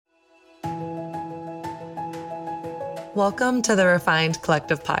Welcome to the Refined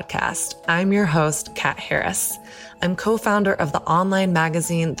Collective podcast. I'm your host, Kat Harris. I'm co-founder of the online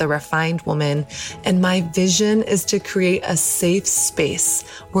magazine, The Refined Woman, and my vision is to create a safe space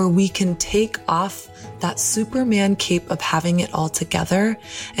where we can take off that Superman cape of having it all together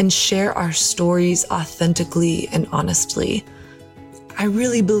and share our stories authentically and honestly. I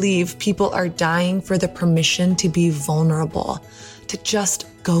really believe people are dying for the permission to be vulnerable, to just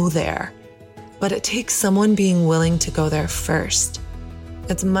go there. But it takes someone being willing to go there first.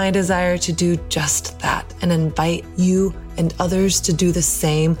 It's my desire to do just that and invite you and others to do the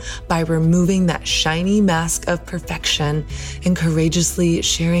same by removing that shiny mask of perfection and courageously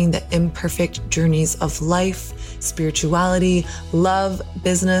sharing the imperfect journeys of life, spirituality, love,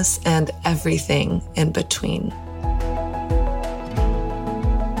 business, and everything in between.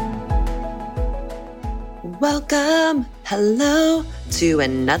 Welcome. Hello to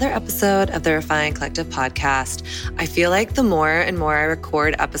another episode of the Refined Collective podcast. I feel like the more and more I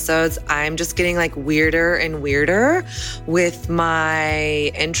record episodes, I'm just getting like weirder and weirder with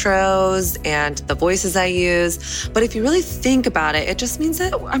my intros and the voices I use. But if you really think about it, it just means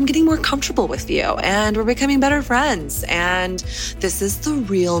that I'm getting more comfortable with you and we're becoming better friends. And this is the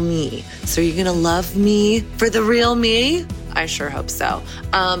real me. So you're going to love me for the real me? I sure hope so.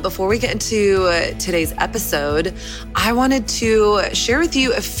 Before we get into today's episode, I wanted to share with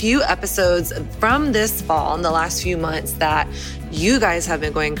you a few episodes from this fall in the last few months that you guys have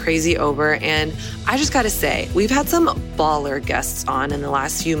been going crazy over. And I just got to say, we've had some baller guests on in the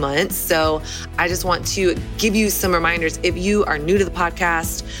last few months. So I just want to give you some reminders. If you are new to the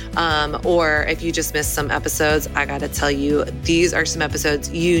podcast, or if you just missed some episodes, I got to tell you, these are some episodes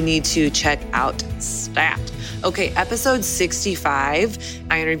you need to check out stat. Okay, episode 65,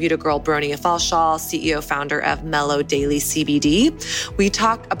 I interviewed a girl, Bronia Falshall, CEO, founder of Mellow Daily CBD. We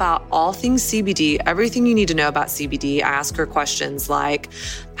talk about all things CBD, everything you need to know about CBD. I ask her questions like,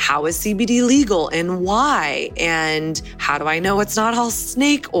 how is CBD legal and why? And how do I know it's not all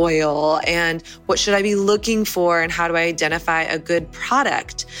snake oil? And what should I be looking for? And how do I identify a good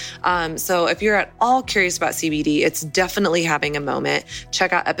product? So if you're at all curious about CBD, it's definitely having a moment.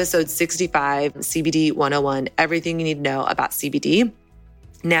 Check out episode 65, CBD 101, everything you need to know about CBD.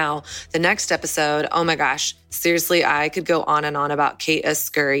 Now, the next episode, oh my gosh, seriously, I could go on and on about Kate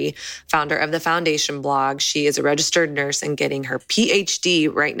Scurry, founder of the Foundation blog. She is a registered nurse and getting her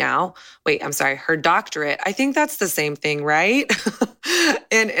PhD right now. Wait, I'm sorry, her doctorate. I think that's the same thing, right?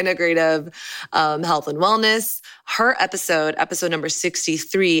 In integrative health and wellness. Her episode number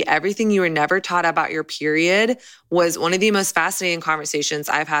 63, Everything You Were Never Taught About Your Period, was one of the most fascinating conversations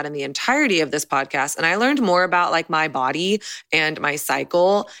I've had in the entirety of this podcast. And I learned more about like my body and my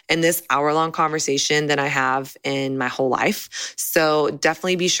cycle in this hour-long conversation than I have in my whole life. So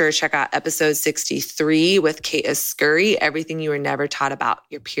definitely be sure to check out episode 63 with Kate Scurry, Everything You Were Never Taught About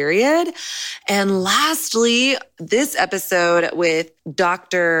Your Period. And lastly, this episode with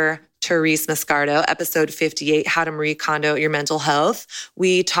Dr. Therese Moscardo, episode 58, How to Marie Kondo Your Mental Health.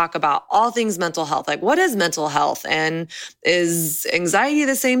 We talk about all things mental health, like what is mental health and is anxiety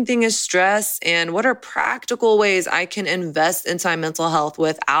the same thing as stress? And what are practical ways I can invest into my mental health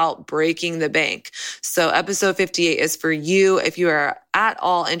without breaking the bank? So episode 58 is for you if you are at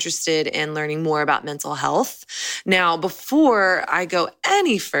all interested in learning more about mental health. Now, before I go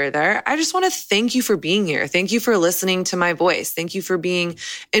any further, I just want to thank you for being here. Thank you for listening to my voice. Thank you for being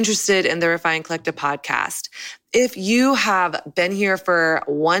interested in the Refined Collective podcast. If you have been here for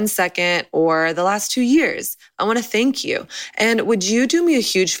 1 second or the last 2 years, I want to thank you. And would you do me a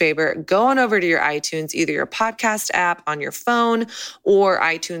huge favor? Go on over to your iTunes, either your podcast app on your phone or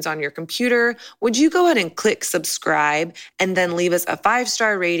iTunes on your computer. Would you go ahead and click subscribe and then leave us a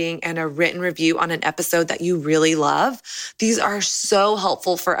 5-star rating and a written review on an episode that you really love? These are so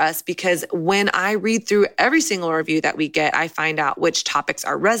helpful for us because when I read through every single review that we get, I find out which topics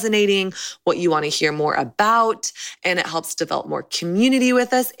are resonating, what you want to hear more about. And it helps develop more community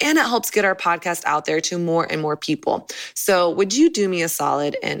with us, and it helps get our podcast out there to more and more people. So would you do me a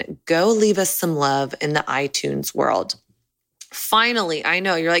solid and go leave us some love in the iTunes world? Finally, I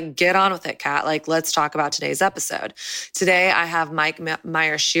know you're like, get on with it, Kat. Like, let's talk about today's episode. Today, I have Mike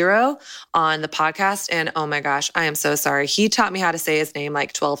Mayashiro on the podcast. And oh my gosh, I am so sorry. He taught me how to say his name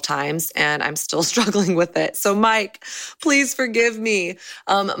like 12 times and I'm still struggling with it. So Mike, please forgive me.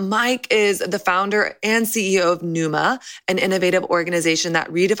 Mike is the founder and CEO of Numa, an innovative organization that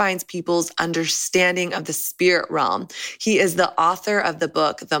redefines people's understanding of the spirit realm. He is the author of the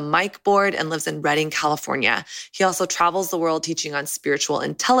book, The Mike Board, and lives in Redding, California. He also travels the world teaching on spiritual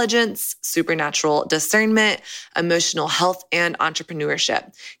intelligence, supernatural discernment, emotional health, and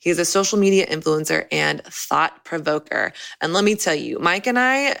entrepreneurship. He's a social media influencer and thought provoker. And let me tell you, Mike and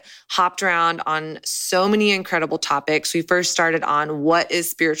I hopped around on so many incredible topics. We first started on what is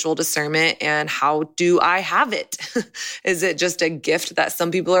spiritual discernment and how do I have it? Is it just a gift that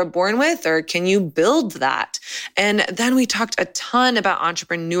some people are born with, or can you build that? And then we talked a ton about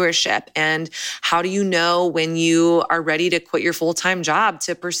entrepreneurship and how do you know when you are ready to quit your full-time job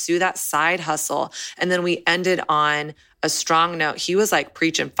to pursue that side hustle? And then we ended on a strong note. He was like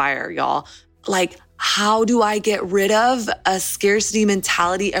preaching fire, y'all. Like, how do I get rid of a scarcity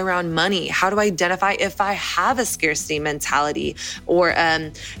mentality around money? How do I identify if I have a scarcity mentality or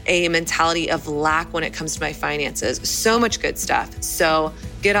a mentality of lack when it comes to my finances? So much good stuff. So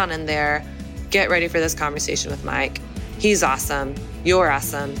get on in there. Get ready for this conversation with Mike. He's awesome. You're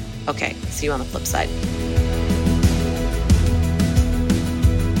awesome. Okay, see you on the flip side.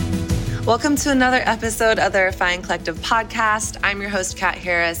 Welcome to another episode of the Refined Collective podcast. I'm your host, Kat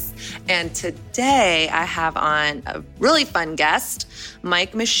Harris, and today I have on a really fun guest,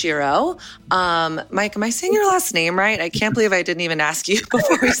 Mike Mashiro. Mike, am I saying your last name right? I can't believe I didn't even ask you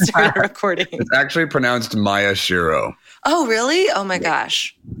before we started recording. It's actually pronounced Maya Shiro. Oh, really? Oh my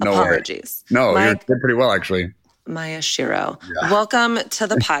gosh. No Apologies. No, Mike, you're pretty well, actually. Maya Shiro. Yeah. Welcome to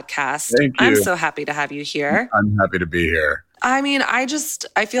the podcast. Thank you. I'm so happy to have you here. I'm happy to be here. I mean, I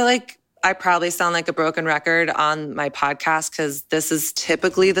feel like I probably sound like a broken record on my podcast because this is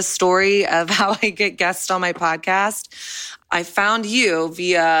typically the story of how I get guests on my podcast. I found you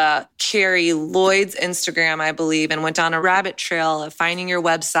via Carrie Lloyd's Instagram, I believe, and went down a rabbit trail of finding your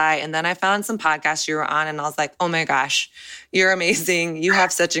website. And then I found some podcasts you were on and I was like, oh my gosh, you're amazing. You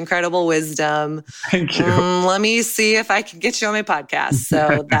have such incredible wisdom. Thank you. Let me see if I can get you on my podcast.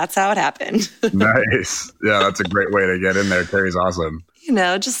 So that's how it happened. Nice. Yeah, that's a great way to get in there. Carrie's awesome. You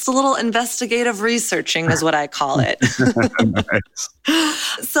know, just a little investigative researching is what I call it.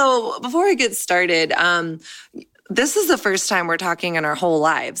 Nice. So before we get started, this is the first time we're talking in our whole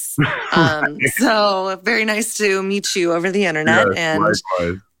lives. So very nice to meet you over the internet and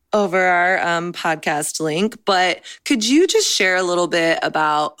likewise. Over our podcast link. But could you just share a little bit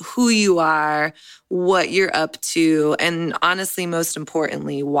about who you are, what you're up to, and honestly, most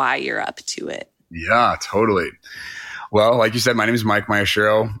importantly, why you're up to it? Yeah, totally. Well, like you said, my name is Mike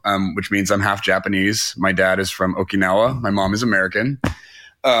Mayashiro, which means I'm half Japanese. My dad is from Okinawa. My mom is American.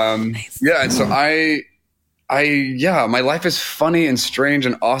 Nice. Yeah, and so my life is funny and strange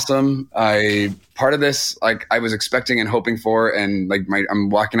and awesome. Part of this, like I was expecting and hoping for, and like I'm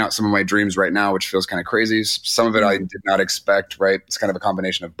walking out some of my dreams right now, which feels kind of crazy. Some of it I did not expect, right? It's kind of a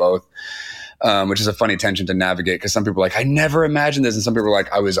combination of both. Which is a funny tension to navigate because some people are like, I never imagined this. And some people are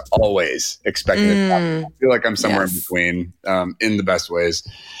like, I was always expecting it to happen. I feel like I'm somewhere in between in the best ways.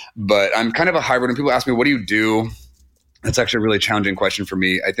 But I'm kind of a hybrid. When people ask me, what do you do? That's actually a really challenging question for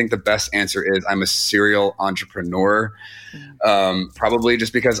me. I think the best answer is I'm a serial entrepreneur, probably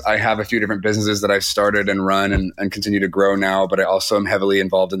just because I have a few different businesses that I've started and run and continue to grow now. But I also am heavily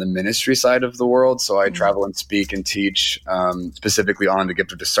involved in the ministry side of the world. So I travel and speak and teach specifically on the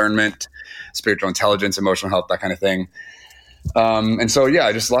gift of discernment, spiritual intelligence, emotional health, that kind of thing. And so,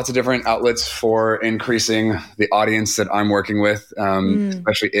 yeah, just lots of different outlets for increasing the audience that I'm working with,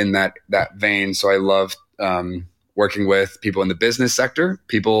 especially in that vein. So I love working with people in the business sector,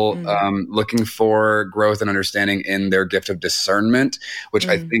 people looking for growth and understanding in their gift of discernment, which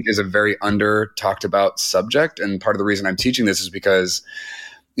I think is a very under talked about subject. And part of the reason I'm teaching this is because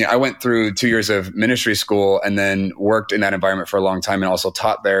I went through 2 years of ministry school and then worked in that environment for a long time and also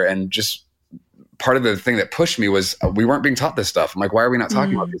taught there. And just part of the thing that pushed me was we weren't being taught this stuff. I'm like, why are we not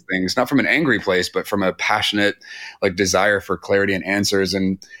talking about these things? Not from an angry place, but from a passionate like desire for clarity and answers.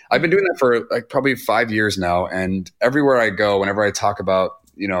 And I've been doing that for like probably 5 years now. And everywhere I go, whenever I talk about,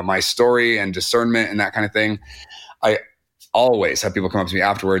 my story and discernment and that kind of thing, I always have people come up to me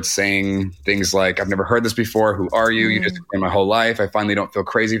afterwards saying things like, I've never heard this before. Who are you? You just explained my whole life. I finally don't feel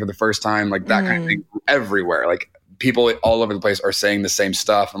crazy for the first time. Like that kind of thing everywhere. Like people all over the place are saying the same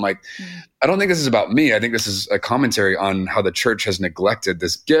stuff. I'm like, I don't think this is about me. I think this is a commentary on how the church has neglected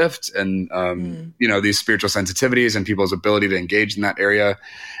this gift and, these spiritual sensitivities and people's ability to engage in that area.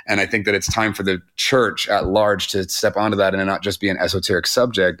 And I think that it's time for the church at large to step onto that and not just be an esoteric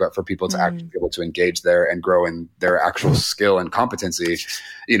subject, but for people to actually be able to engage there and grow in their actual skill and competency,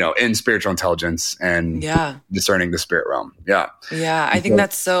 in spiritual intelligence and discerning the spirit realm. Yeah. Yeah. I think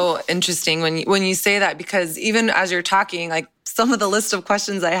that's so interesting when you say that, because even as you're talking, like some of the list of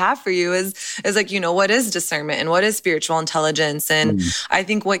questions I have for you is like, what is discernment and what is spiritual intelligence? And I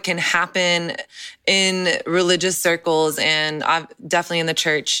think what can happen in religious circles and definitely in the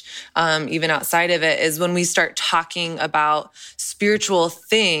church, even outside of it, is when we start talking about spiritual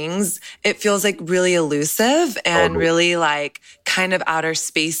things, it feels like really elusive and really like kind of outer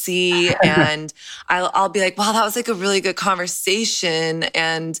spacey. And I'll be like, wow, that was like a really good conversation.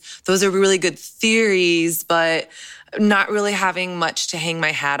 And those are really good theories, but not really having much to hang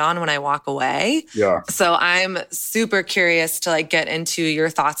my hat on when I walk away. Yeah. So I'm super curious to like get into your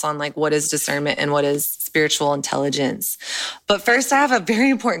thoughts on like what is discernment and what is spiritual intelligence. But first, I have a very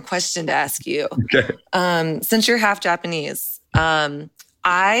important question to ask you. Okay. Since you're half Japanese,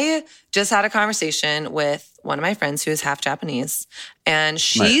 I just had a conversation with one of my friends who is half Japanese, and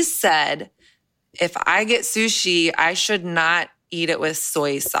she said, if I get sushi, I should not eat it with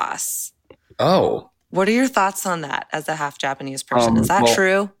soy sauce. Oh. What are your thoughts on that as a half Japanese person? Is that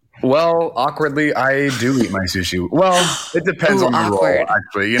true? Well, awkwardly, I do eat my sushi. Well, it depends on the role,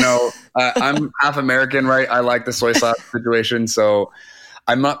 actually. I'm half American, right? I like the soy sauce situation, so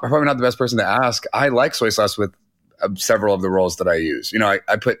I'm probably not the best person to ask. I like soy sauce with several of the rolls that I use.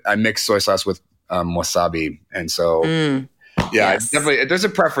 I mix soy sauce with wasabi, and so it's definitely there's a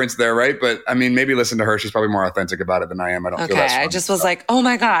preference there, right? But I mean, maybe listen to her; she's probably more authentic about it than I am. I don't feel that. I just was like, oh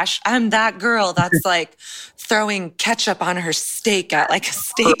my gosh, I'm that girl that's like throwing ketchup on her steak at like a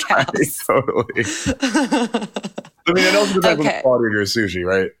steakhouse. Totally. I mean, it also depends on the quality of your sushi,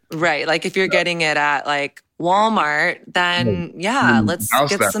 right? Right. Like if you're getting it at like Walmart, then let's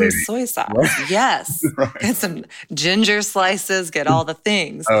get some soy sauce. Right? Yes. Right. Get some ginger slices, get all the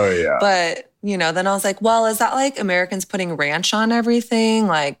things. Oh, yeah. But, then I was like, well, is that like Americans putting ranch on everything?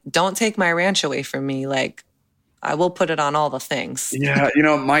 Like, don't take my ranch away from me. Like, I will put it on all the things. Yeah.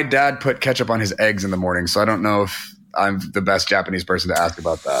 My dad put ketchup on his eggs in the morning, so I don't know if I'm the best Japanese person to ask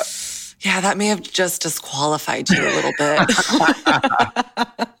about that. Yeah, that may have just disqualified you a little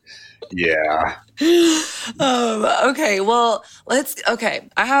bit. Yeah. Okay. Well, I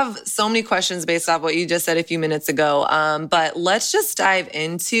have so many questions based off what you just said a few minutes ago. But let's just dive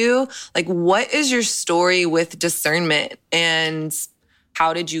into like, what is your story with discernment and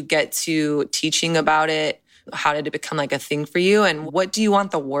how did you get to teaching about it? How did it become like a thing for you? And what do you want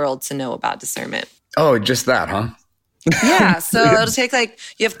the world to know about discernment? Oh, just that, huh? Yeah. So it'll take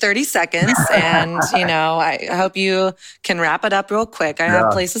you have 30 seconds and, I hope you can wrap it up real quick. I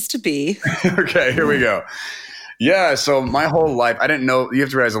have places to be. Okay, here we go. Yeah. So my whole life, I didn't know, you have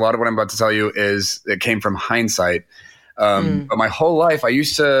to realize a lot of what I'm about to tell you it came from hindsight. But my whole life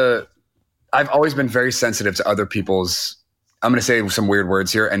I've always been very sensitive to other people's, I'm going to say some weird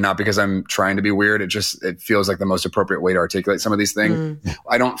words here, and not because I'm trying to be weird. It feels like the most appropriate way to articulate some of these things.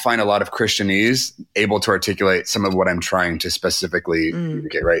 I don't find a lot of Christianese able to articulate some of what I'm trying to specifically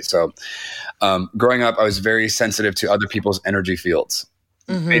communicate, right? So growing up, I was very sensitive to other people's energy fields.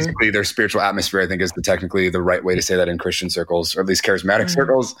 Basically, their spiritual atmosphere, I think, is technically the right way to say that in Christian circles, or at least charismatic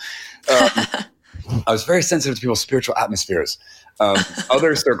circles. I was very sensitive to people's spiritual atmospheres.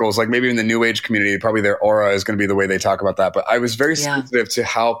 Other circles, like maybe in the New Age community, probably their aura is going to be the way they talk about that. But I was very sensitive to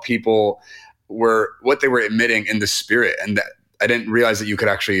how people what they were emitting in the spirit. And that I didn't realize that you could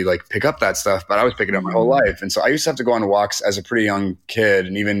actually like pick up that stuff, but I was picking up my whole life. And so I used to have to go on walks as a pretty young kid,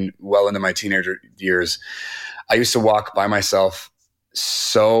 and even well into my teenager years. I used to walk by myself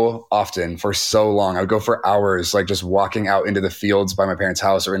so often for so long. I would go for hours, like just walking out into the fields by my parents'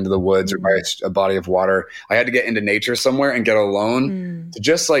 house or into the woods or by a body of water. I had to get into nature somewhere and get alone to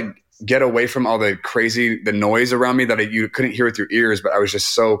just like get away from all the noise around me that you couldn't hear with your ears, but I was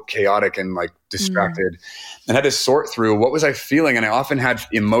just so chaotic and like distracted and had to sort through what was I feeling. And I often had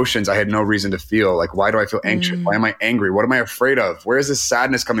emotions I had no reason to feel. Like, why do I feel anxious? Why am I angry? What am I afraid of? Where is this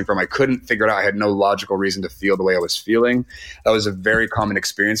sadness coming from? I couldn't figure it out. I had no logical reason to feel the way I was feeling. That was a very common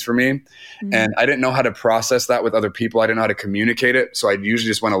experience for me. And I didn't know how to process that with other people. I didn't know how to communicate it. So I usually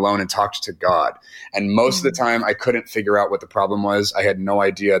just went alone and talked to God. And most of the time I couldn't figure out what the problem was. I had no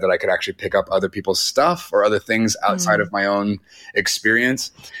idea that I could actually pick up other people's stuff or other things outside of my own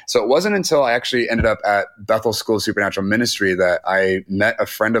experience. So it wasn't until I actually ended up at Bethel School of Supernatural Ministry that I met a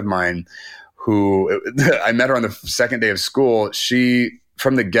friend of mine who I met her on the second day of school. She,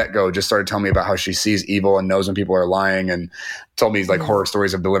 from the get-go, just started telling me about how she sees evil and knows when people are lying, and told me like horror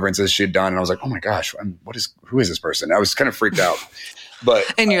stories of deliverances she'd done. And I was like, oh my gosh, who is this person? I was kind of freaked out.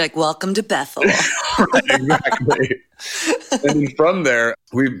 And you're like, welcome to Bethel. Right, exactly. And then from there,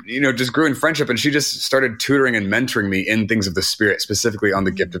 we, just grew in friendship, and she just started tutoring and mentoring me in things of the spirit, specifically on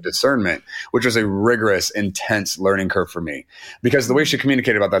the gift of discernment, which was a rigorous, intense learning curve for me, because the way she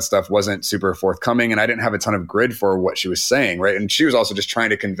communicated about that stuff wasn't super forthcoming, and I didn't have a ton of grid for what she was saying, right? And she was also just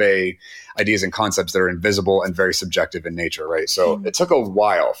trying to convey ideas and concepts that are invisible and very subjective in nature, right? So it took a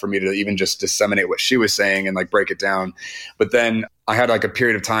while for me to even just disseminate what she was saying and like break it down. But then I had like a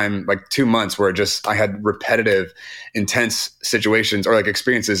period of time, like 2 months, where I had repetitive, intense situations or like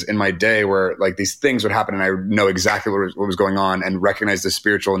experiences in my day where like these things would happen, and I know exactly what was going on and recognize the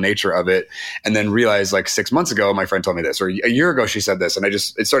spiritual nature of it. And then realize like 6 months ago, my friend told me this, or a year ago, she said this. And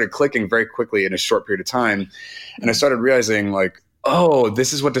it started clicking very quickly in a short period of time. And I started realizing like, oh,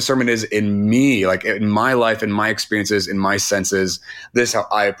 this is what discernment is in me, like in my life, in my experiences, in my senses. This is how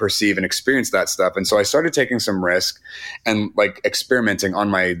I perceive and experience that stuff. And so I started taking some risk and like experimenting on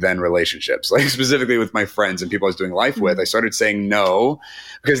my then relationships, like specifically with my friends and people I was doing life with. I started saying no,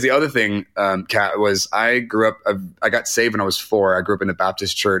 because the other thing, Kat, was I got saved when I was 4. I grew up in a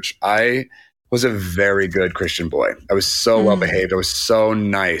Baptist church. I was a very good Christian boy. I was so well behaved. I was so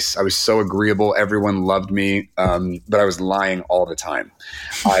nice. I was so agreeable. Everyone loved me. But I was lying all the time.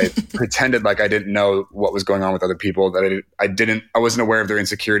 I pretended like I didn't know what was going on with other people, that I wasn't aware of their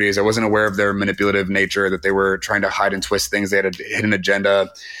insecurities. I wasn't aware of their manipulative nature, that they were trying to hide and twist things. They had a hidden agenda,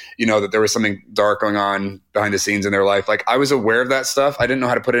 that there was something dark going on behind the scenes in their life. Like I was aware of that stuff. I didn't know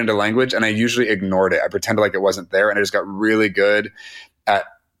how to put it into language, and I usually ignored it. I pretended like it wasn't there, and I just got really good at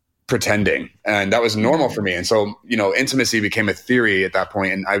pretending, and that was normal for me. And so, intimacy became a theory at that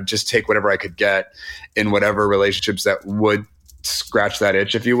point, and I would just take whatever I could get in whatever relationships that would scratch that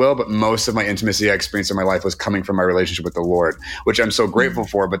itch, if you will. But most of my intimacy I experienced in my life was coming from my relationship with the Lord, which I'm so grateful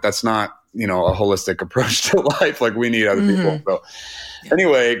for, but that's not, a holistic approach to life. Like we need other people. So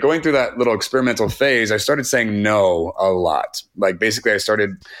anyway, going through that little experimental phase, I started saying no a lot. Like basically I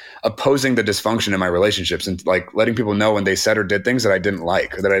started opposing the dysfunction in my relationships and like letting people know when they said or did things that I didn't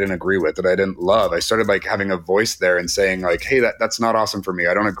like, or that I didn't agree with, that I didn't love. I started like having a voice there and saying like, hey, that's not awesome for me.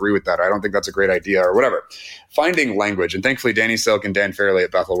 I don't agree with that. I don't think that's a great idea, or whatever. Finding language. And thankfully, Danny Silk and Dan Fairley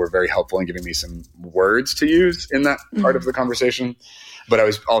at Bethel were very helpful in giving me some words to use in that part of the conversation. But I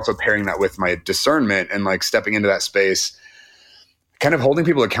was also pairing that with my discernment and like stepping into that space, kind of holding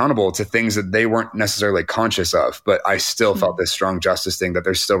people accountable to things that they weren't necessarily conscious of, but I still felt this strong justice thing that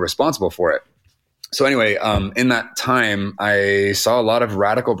they're still responsible for it. So anyway, in that time, I saw a lot of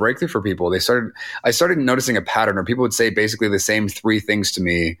radical breakthrough for people. I started noticing a pattern where people would say basically the same 3 things to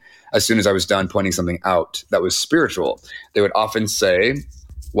me as soon as I was done pointing something out that was spiritual. They would often say,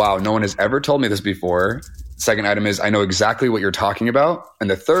 wow, no one has ever told me this before. Second item is, I know exactly what you're talking about. And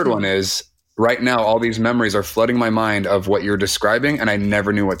the third one is, right now, all these memories are flooding my mind of what you're describing, and I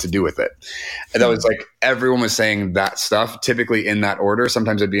never knew what to do with it. And that was like, everyone was saying that stuff, typically in that order.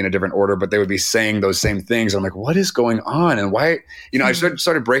 Sometimes it'd be in a different order, but they would be saying those same things. I'm like, what is going on? And why, I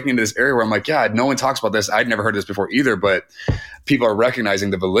started breaking into this area where I'm like, yeah, no one talks about this. I'd never heard this before either, but people are recognizing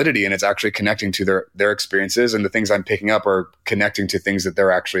the validity, and it's actually connecting to their experiences, and the things I'm picking up are connecting to things that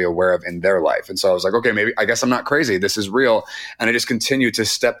they're actually aware of in their life. And so I was like, okay, I guess I'm not crazy. This is real. And I just continued to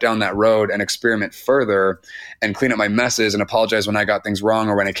step down that road and experiment further and clean up my messes and apologize when I got things wrong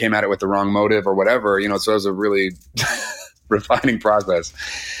or when I came at it with the wrong motive or whatever, so it was a really refining process.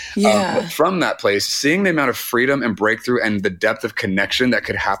 Yeah. But from that place, seeing the amount of freedom and breakthrough and the depth of connection that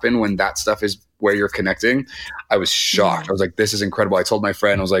could happen when that stuff is where you're connecting, I was shocked. I was like, this is incredible. I told my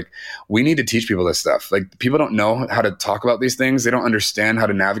friend, I was like, we need to teach people this stuff. Like, people don't know how to talk about these things. They don't understand how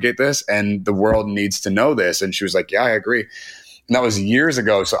to navigate this, and the world needs to know this. And she was like, yeah, I agree. And that was years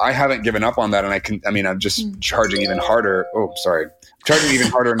ago. So I haven't given up on that. And I'm just charging even harder. Oh, sorry. Charging even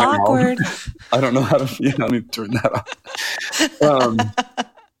harder now. Awkward. I don't know how to, let me turn that off.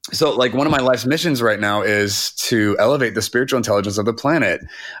 So like one of my life's missions right now is to elevate the spiritual intelligence of the planet.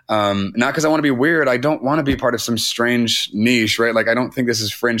 Not because I want to be weird. I don't want to be part of some strange niche, right? Like, I don't think this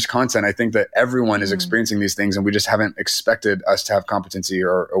is fringe content. I think that everyone is experiencing these things, and we just haven't expected us to have competency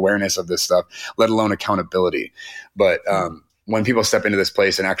or awareness of this stuff, let alone accountability. But, when people step into this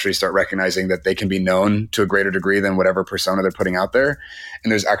place and actually start recognizing that they can be known to a greater degree than whatever persona they're putting out there,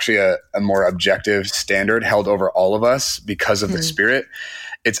 and there's actually a more objective standard held over all of us because of the Spirit,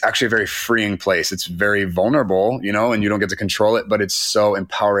 it's actually a very freeing place. It's very vulnerable, and you don't get to control it, but it's so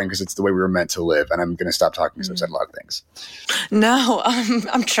empowering because it's the way we were meant to live. And I'm going to stop talking because I've said a lot of things. No,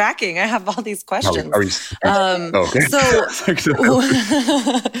 I'm tracking. I have all these questions. Okay. So I'm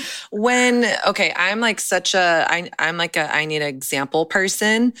like I'm like I need an example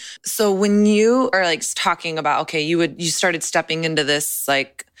person. So when you are like talking about, you started stepping into this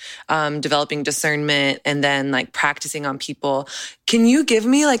like developing discernment and then like practicing on people. Can you give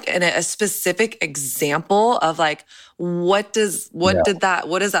me like a specific example of like, what does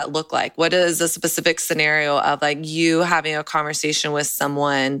that look like? What is a specific scenario of like you having a conversation with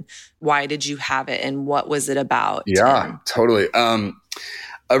someone? Why did you have it? And what was it about? Yeah, totally.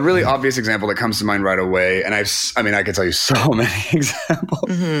 A really obvious example that comes to mind right away, and I could tell you so many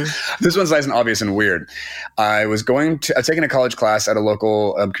examples. This one's nice and obvious and weird. I was taking a college class at a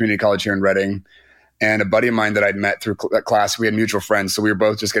local community college here in Reading, and a buddy of mine that I'd met through that class, we had mutual friends. So we were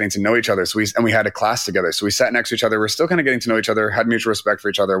both just getting to know each other. We had a class together. So we sat next to each other. We're still kind of getting to know each other, had mutual respect for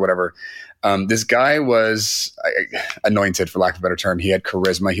each other, whatever. This guy was anointed, for lack of a better term. He had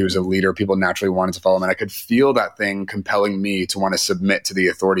charisma. He was a leader. People naturally wanted to follow him. And I could feel that thing compelling me to want to submit to the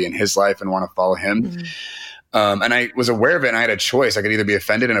authority in his life and want to follow him. And I was aware of it, and I had a choice. I could either be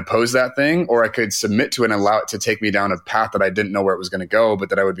offended and oppose that thing, or I could submit to it and allow it to take me down a path that I didn't know where it was going to go, but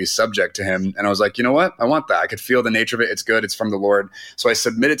that I would be subject to him. And I was like, you know what? I want that. I could feel the nature of it. It's good. It's from the Lord. So I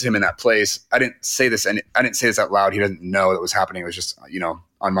submitted to him in that place. I didn't say this out loud. He doesn't know that was happening. It was just,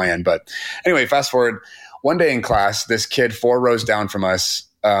 on my end. But anyway, fast forward. One day in class, this kid 4 rows down from us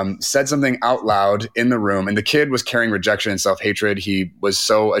said something out loud in the room, and the kid was carrying rejection and self-hatred. He was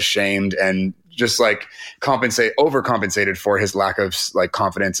so ashamed and just like overcompensated for his lack of like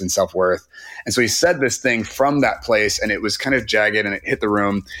confidence and self-worth. And so he said this thing from that place, and it was kind of jagged and it hit the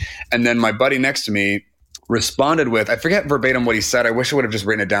room. And then my buddy next to me responded with, I forget verbatim what he said. I wish I would have just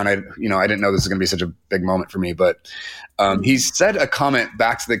written it down. I didn't know this was going to be such a big moment for me, but he said a comment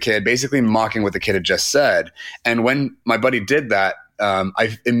back to the kid, basically mocking what the kid had just said. And when my buddy did that,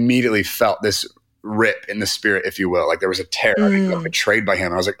 I immediately felt this rip in the spirit, if you will. Like there was a tear. I got betrayed by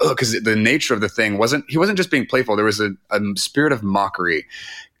him. I was like, oh, because the nature of the thing he wasn't just being playful. There was a spirit of mockery,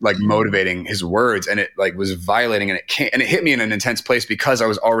 like motivating his words, and it like was violating, and it hit me in an intense place because I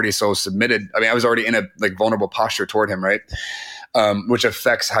was already so submitted. I mean, I was already in a like vulnerable posture toward him, right? Which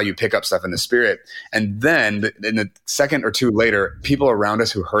affects how you pick up stuff in the spirit. And then in the second or two later, people around us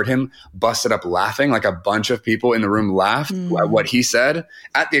who heard him busted up laughing. Like a bunch of people in the room laughed at what he said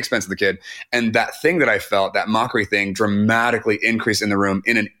at the expense of the kid. And that thing that I felt, that mockery thing, dramatically increased in the room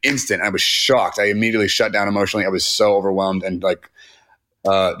in an instant. I was shocked. I immediately shut down emotionally. I was so overwhelmed and like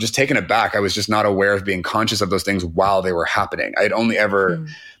just taken aback. I was just not aware of being conscious of those things while they were happening. I had only ever,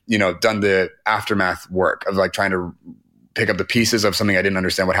 done the aftermath work of like trying to pick up the pieces of something I didn't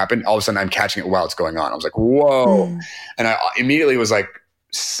understand what happened. All of a sudden I'm catching it while it's going on. I was like, whoa. And I immediately was like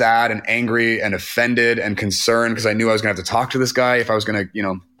sad and angry and offended and concerned because I knew I was going to have to talk to this guy if I was going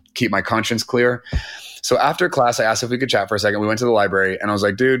to, keep my conscience clear. So after class, I asked if we could chat for a second. We went to the library and I was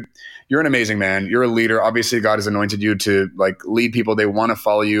like, dude, you're an amazing man. You're a leader. Obviously God has anointed you to like lead people. They want to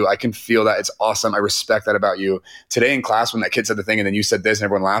follow you. I can feel that. It's awesome. I respect that about you. Today in class, when that kid said the thing and then you said this and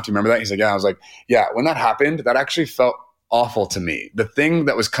everyone laughed, you remember that? He's like, yeah. I was like, yeah, when that happened, that actually felt awful to me. The thing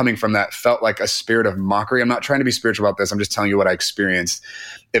that was coming from that felt like a spirit of mockery. I'm not trying to be spiritual about this. I'm just telling you what I experienced.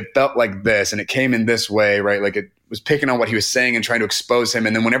 It felt like this, and it came in this way, right? Like it was picking on what he was saying and trying to expose him.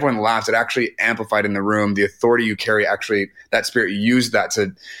 And then when everyone laughed, it actually amplified in the room. The authority you carry, actually, that spirit used that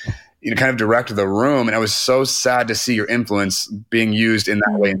to kind of direct the room. And I was so sad to see your influence being used in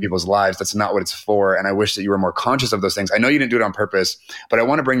that way in people's lives. That's not what it's for. And I wish that you were more conscious of those things. I know you didn't do it on purpose, but I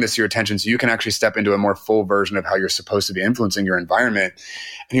want to bring this to your attention so you can actually step into a more full version of how you're supposed to be influencing your environment.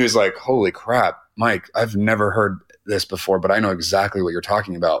 And he was like, holy crap, Mike, I've never heard this before, but I know exactly what you're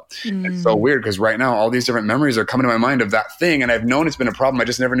talking about. It's so weird because right now all these different memories are coming to my mind of that thing, and I've known it's been a problem. I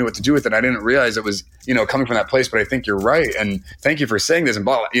just never knew what to do with it. I didn't realize it was coming from that place, but I think you're right, and thank you for saying this. And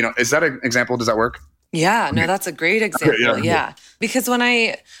blah, is that an example? Does that work? Yeah, no, that's a great example. Okay, yeah, because when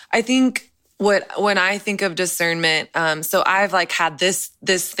I think when I think of discernment, so I've like had this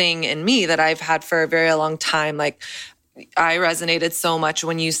thing in me that I've had for a very long time, like. I resonated so much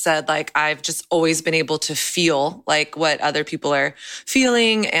when you said, like, I've just always been able to feel like what other people are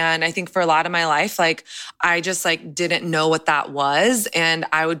feeling. And I think for a lot of my life, like, I just like didn't know what that was. And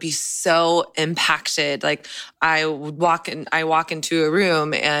I would be so impacted. Like I walk into a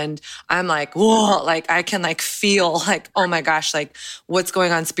room and I'm like, whoa, like I can like feel like, oh my gosh, like what's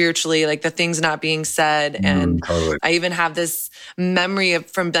going on spiritually, like the things not being said. And totally. I even have this memory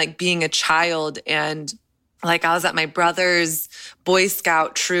from like being a child, and like I was at my brother's Boy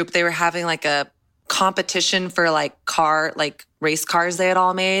Scout troop. They were having like a competition for like race cars they had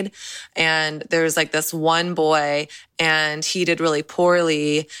all made. And there was like this one boy and he did really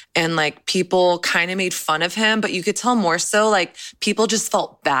poorly, and like people kind of made fun of him, but you could tell more so like people just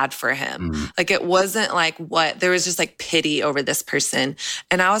felt bad for him. Like it wasn't like there was just like pity over this person.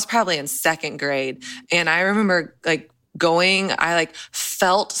 And I was probably in second grade. And I remember like going, I like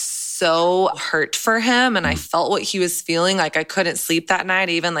felt so hurt for him. And I felt what he was feeling. Like I couldn't sleep that night.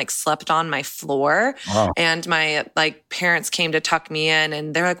 I even like slept on my floor. Wow. And my like parents came to tuck me in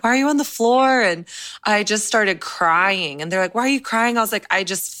and they're like, why are you on the floor? And I just started crying and they're like, why are you crying? I was like, I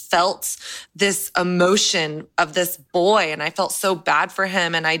just felt this emotion of this boy and I felt so bad for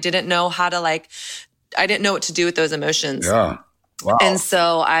him. And I didn't know how to I didn't know what to do with those emotions. Yeah. Wow. And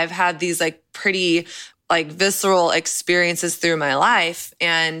so I've had these like pretty like visceral experiences through my life.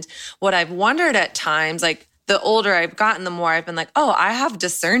 And what I've wondered at times, like the older I've gotten, the more I've been like, oh, I have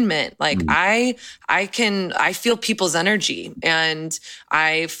discernment. Like I feel people's energy and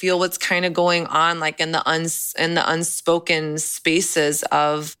I feel what's kind of going on like in the unspoken spaces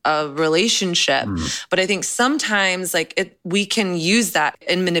of a relationship. But I think sometimes like we can use that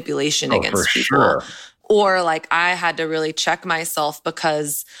in manipulation against people. Sure. Or like I had to really check myself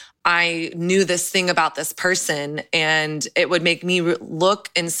because I knew this thing about this person and it would make me look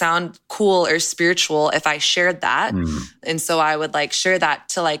and sound cool or spiritual if I shared that. And so I would like share that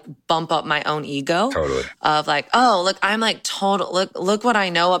to like bump up my own ego. Totally. Of like, oh, look, I'm like total, look what I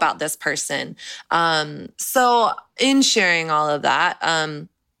know about this person. So in sharing all of that,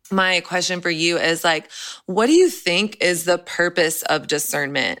 my question for you is like, what do you think is the purpose of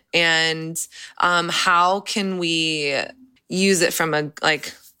discernment and how can we use it from a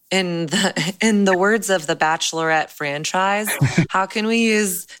like, in the words of the Bachelorette franchise, how can we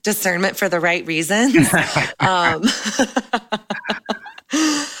use discernment for the right reasons?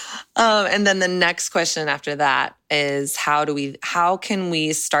 And then the next question after that is how can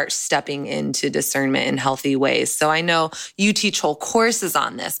we start stepping into discernment in healthy ways? So I know you teach whole courses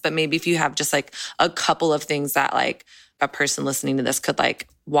on this, but maybe if you have just like a couple of things that like a person listening to this could like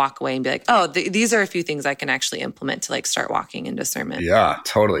walk away and be like, oh, these are a few things I can actually implement to like start walking in discernment. Yeah,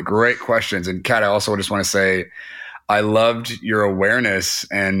 totally. Great questions. And Kat, I also just want to say, I loved your awareness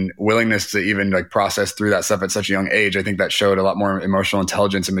and willingness to even like process through that stuff at such a young age. I think that showed a lot more emotional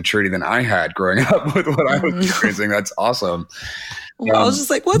intelligence and maturity than I had growing up with what I was experiencing. That's awesome. Well, I was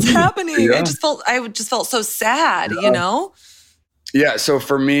just like, what's happening? Yeah. I just felt so sad, you know? Yeah. So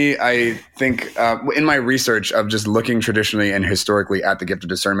for me, I think in my research of just looking traditionally and historically at the gift of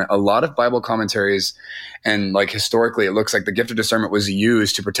discernment, a lot of Bible commentaries and like historically, it looks like the gift of discernment was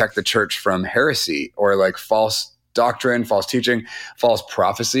used to protect the church from heresy or like false doctrine, false teaching, false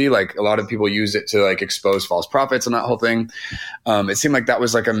prophecy. Like a lot of people use it to like expose false prophets and that whole thing. It seemed like that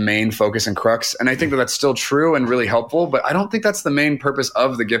was like a main focus and crux. And I think that that's still true and really helpful, but I don't think that's the main purpose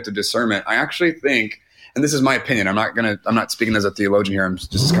of the gift of discernment. I actually think, and this is my opinion, I'm not speaking as a theologian here. I'm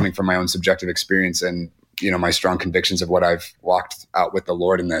just coming from my own subjective experience and, you know, my strong convictions of what I've walked out with the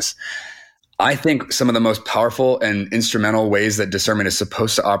Lord in this. I think some of the most powerful and instrumental ways that discernment is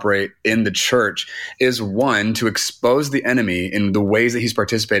supposed to operate in the church is one, to expose the enemy in the ways that he's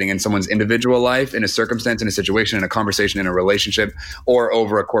participating in someone's individual life, in a circumstance, in a situation, in a conversation, in a relationship, or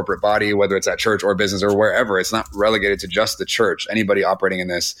over a corporate body, whether it's at church or business or wherever. It's not relegated to just the church. Anybody operating in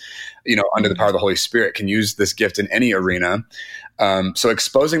this, you know, under the power of the Holy Spirit can use this gift in any arena. So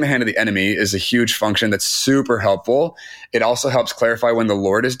exposing the hand of the enemy is a huge function that's super helpful. It also helps clarify when the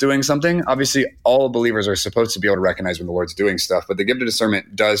Lord is doing something. Obviously, all believers are supposed to be able to recognize when the Lord's doing stuff, but the gift of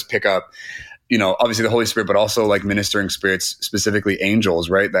discernment does pick up, you know, obviously the Holy Spirit, but also like ministering spirits, specifically angels,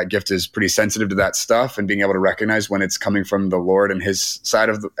 right? That gift is pretty sensitive to that stuff and being able to recognize when it's coming from the Lord and his side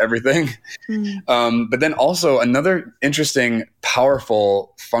of everything. But then also another interesting,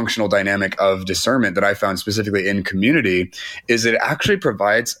 powerful, functional dynamic of discernment that I found specifically in community is it actually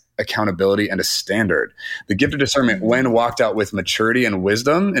provides accountability and a standard. The gift of discernment, when walked out with maturity and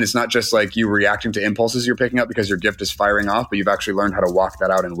wisdom, and it's not just like you reacting to impulses you're picking up because your gift is firing off, but you've actually learned how to walk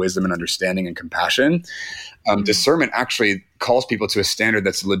that out in wisdom and understanding and compassion. Discernment actually calls people to a standard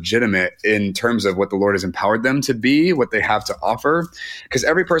that's legitimate in terms of what the Lord has empowered them to be, what they have to offer. Because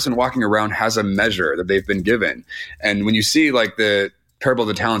every person walking around has a measure that they've been given. And when you see like the parable of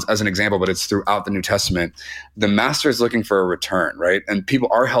the talents as an example, but it's throughout the New Testament, the master is looking for a return, right? And people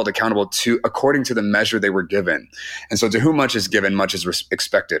are held accountable according to the measure they were given. And so to whom much is given, much is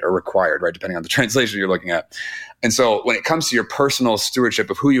expected or required, right? Depending on the translation you're looking at. And so when it comes to your personal stewardship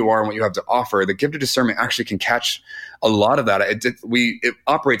of who you are and what you have to offer, the gift of discernment actually can catch a lot of that. It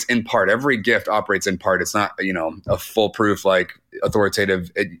operates in part. Every gift operates in part. It's not, you know, a foolproof, like authoritative,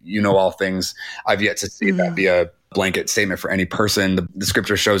 you know, all things. I've yet to see that be a blanket statement for any person. The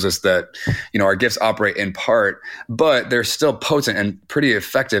scripture shows us that, you know, our gifts operate in part, but they're still potent and pretty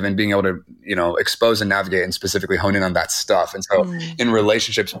effective in being able to, you know, expose and navigate and specifically hone in on that stuff. And so in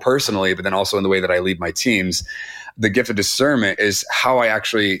relationships personally, but then also in the way that I lead my teams, the gift of discernment is how I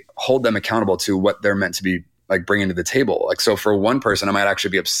actually hold them accountable to what they're meant to be like bringing to the table. Like, so for one person, I might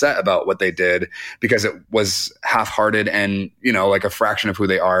actually be upset about what they did because it was half-hearted and, like a fraction of who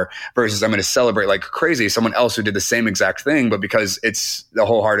they are, versus I'm going to celebrate like crazy someone else who did the same exact thing, but because it's the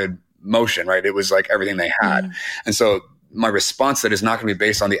wholehearted motion, right? It was like everything they had. And so my response to that is not going to be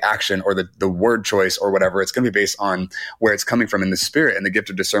based on the action or the word choice or whatever. It's going to be based on where it's coming from in the spirit. And the gift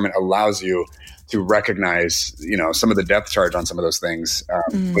of discernment allows you to recognize, some of the depth charge on some of those things,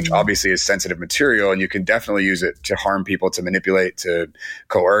 which obviously is sensitive material, and you can definitely use it to harm people, to manipulate, to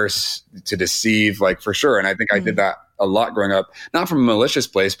coerce, to deceive, like for sure. And I think I did that a lot growing up, not from a malicious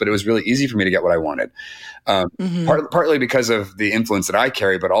place, but it was really easy for me to get what I wanted. Partly because of the influence that I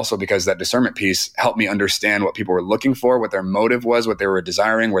carry, but also because that discernment piece helped me understand what people were looking for, what their motive was, what they were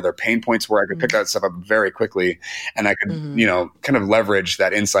desiring, where their pain points were. I could pick that stuff up very quickly, and I could, kind of leverage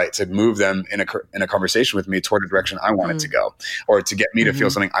that insight to move them in a conversation with me toward the direction I wanted to go, or to get me to feel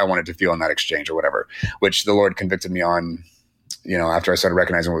something I wanted to feel in that exchange or whatever, which the Lord convicted me on, after I started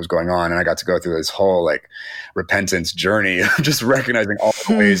recognizing what was going on. And I got to go through this whole like repentance journey, just recognizing all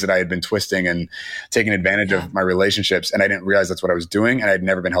the ways that I had been twisting and taking advantage of my relationships. And I didn't realize that's what I was doing. And I'd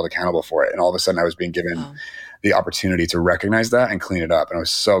never been held accountable for it. And all of a sudden I was being given the opportunity to recognize that and clean it up. And I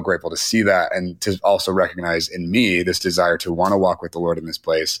was so grateful to see that, and to also recognize in me this desire to want to walk with the Lord in this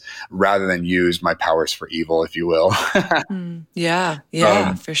place rather than use my powers for evil, if you will. For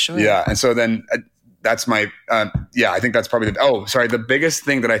sure. Yeah. And so then that's my, I think that's probably the biggest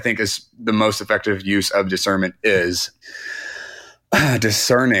thing that I think is the most effective use of discernment is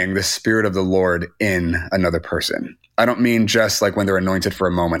discerning the Spirit of the Lord in another person. I don't mean just like when they're anointed for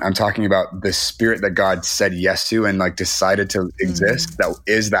a moment. I'm talking about the spirit that God said yes to and like decided to exist, that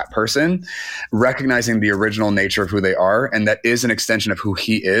is that person, recognizing the original nature of who they are, and that is an extension of who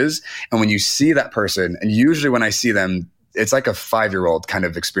He is. And when you see that person, and usually when I see them, it's like a 5-year-old kind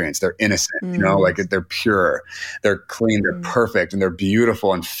of experience. They're innocent, like they're pure, they're clean, they're perfect, and they're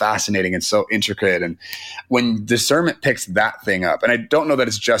beautiful and fascinating and so intricate. And when discernment picks that thing up, and I don't know that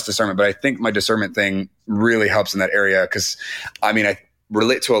it's just discernment, but I think my discernment thing really helps in that area, because I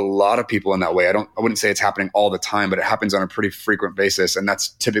relate to a lot of people in that way. I wouldn't say it's happening all the time, but it happens on a pretty frequent basis. And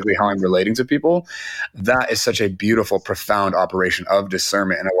that's typically how I'm relating to people. That is such a beautiful, profound operation of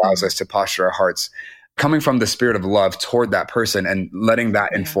discernment, and allows us to posture our hearts coming from the spirit of love toward that person, and letting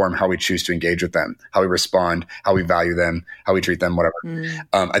that inform how we choose to engage with them, how we respond, how we value them, how we treat them, whatever.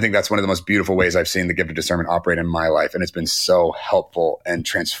 I think that's one of the most beautiful ways I've seen the gift of discernment operate in my life. And it's been so helpful and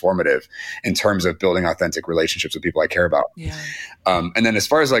transformative in terms of building authentic relationships with people I care about. And then as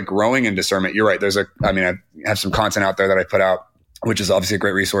far as like growing in discernment, you're right. I have some content out there that I put out, which is obviously a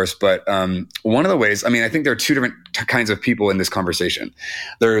great resource. But one of the ways, I think there are two different kinds of people in this conversation.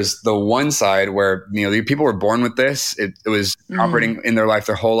 There's the one side where, the people were born with this. It was operating in their life,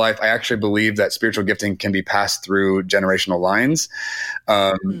 their whole life. I actually believe that spiritual gifting can be passed through generational lines.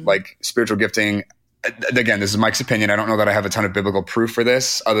 Like spiritual gifting, again, this is Mike's opinion. I don't know that I have a ton of biblical proof for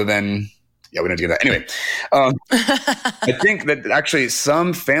this, other than we don't do that. Anyway, I think that actually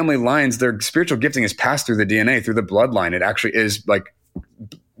some family lines, their spiritual gifting is passed through the DNA, through the bloodline. It actually is like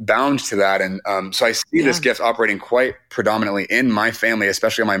bound to that. And so I see this gift operating quite predominantly in my family,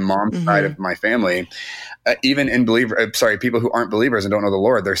 especially on my mom's side of my family. Even in people who aren't believers and don't know the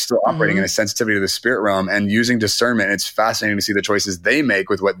Lord, they're still operating in a sensitivity to the spirit realm and using discernment. It's fascinating to see the choices they make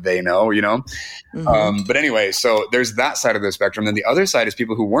with what they know, But anyway, so there's that side of the spectrum. Then the other side is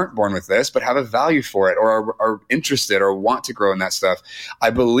people who weren't born with this, but have a value for it, or are interested or want to grow in that stuff. I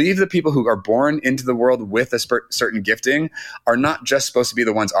believe the people who are born into the world with a certain gifting are not just supposed to be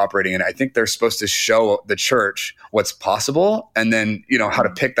the ones operating in it. I think they're supposed to show the church what's possible, and then, how to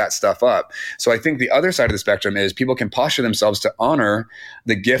pick that stuff up. So I think the other side of the spectrum is people can posture themselves to honor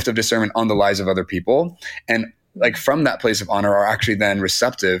the gift of discernment on the lives of other people, and like from that place of honor are actually then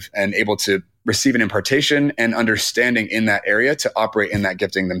receptive and able to receive an impartation and understanding in that area to operate in that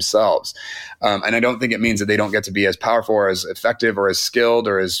gifting themselves. And I don't think it means that they don't get to be as powerful or as effective or as skilled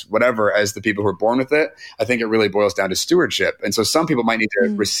or as whatever as the people who are born with it. I think it really boils down to stewardship. And so some people might need to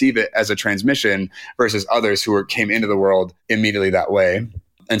receive it as a transmission versus others who came into the world immediately that way.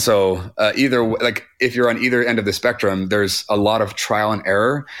 And so if you're on either end of the spectrum, there's a lot of trial and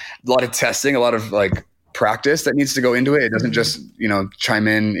error, a lot of testing, a lot of practice that needs to go into it. It doesn't just, chime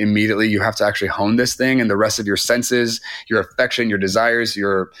in immediately. You have to actually hone this thing, and the rest of your senses, your affection, your desires,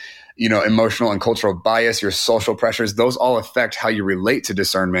 your, emotional and cultural bias, your social pressures, those all affect how you relate to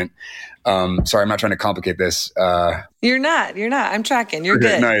discernment. Sorry, I'm not trying to complicate this. You're not. I'm tracking. You're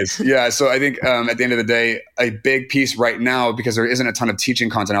good. Nice. Yeah. So I think at the end of the day, a big piece right now, because there isn't a ton of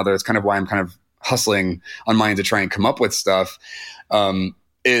teaching content out there, it's kind of why I'm kind of hustling on mine to try and come up with stuff.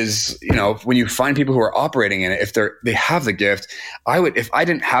 is, when you find people who are operating in it, if they have the gift, if I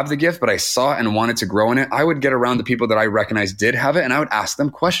didn't have the gift, but I saw it and wanted to grow in it, I would get around the people that I recognized did have it, and I would ask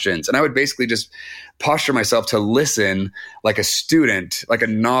them questions, and I would basically just posture myself to listen like a student, like a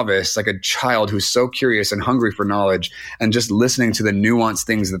novice, like a child who's so curious and hungry for knowledge, and just listening to the nuanced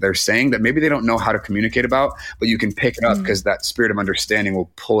things that they're saying that maybe they don't know how to communicate about, but you can pick it up because that spirit of understanding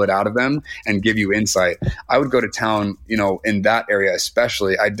will pull it out of them and give you insight. I would go to town, in that area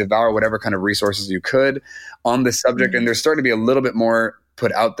especially. I'd devour whatever kind of resources you could on this subject. And there's starting to be a little bit more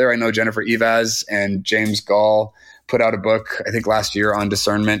put out there. I know Jennifer Evaz and James Gall put out a book, I think last year, on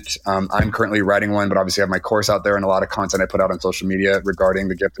discernment. I'm currently writing one, but obviously I have my course out there and a lot of content I put out on social media regarding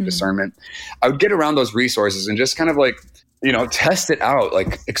the gift of discernment. I would get around those resources and just kind of like, test it out,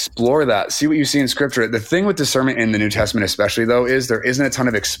 like explore that, see what you see in scripture. The thing with discernment in the New Testament especially, though, is there isn't a ton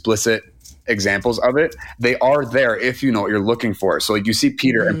of explicit examples of it. They are there if you know what you're looking for. So like you see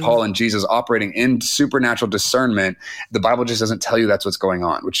Peter and Paul and Jesus operating in supernatural discernment. The Bible just doesn't tell you that's what's going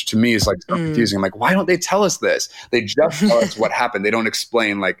on, which to me is like so confusing. I'm like, why don't they tell us this? They just tell us what happened. They don't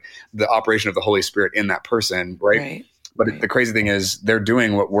explain like the operation of the Holy Spirit in that person, right? But the crazy thing is they're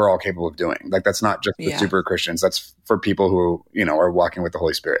doing what we're all capable of doing. Like that's not just for super Christians. That's for people who, are walking with the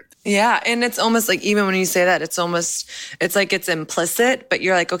Holy Spirit. Yeah. And it's almost like, even when you say that, it's like it's implicit, but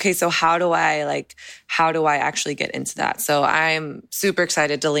you're like, okay, so how do I actually get into that? So I'm super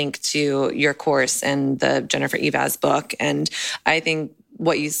excited to link to your course and the Jennifer Evaz book. And I think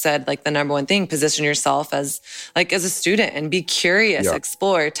what you said, like the number one thing, position yourself as a student and be curious,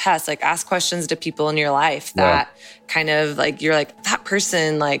 explore, test, like ask questions to people in your life that kind of like, you're like, that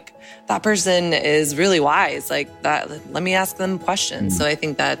person is really wise. Like that, let me ask them questions. So I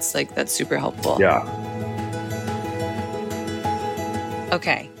think that's super helpful. Yeah.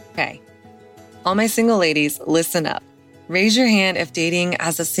 Okay. All my single ladies, listen up. Raise your hand if dating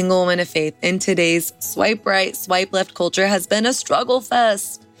as a single woman of faith in today's swipe right, swipe left culture has been a struggle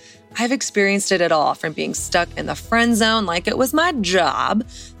fest. I've experienced it all, from being stuck in the friend zone like it was my job,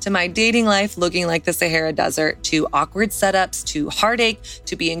 to my dating life looking like the Sahara Desert, to awkward setups, to heartache,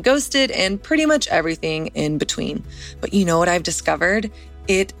 to being ghosted, and pretty much everything in between. But you know what I've discovered?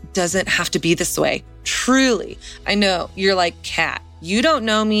 It doesn't have to be this way. Truly. I know you're like, Kat, you don't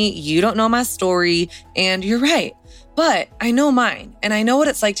know me, you don't know my story, and you're right. But I know mine, and I know what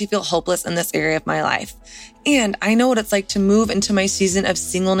it's like to feel hopeless in this area of my life. And I know what it's like to move into my season of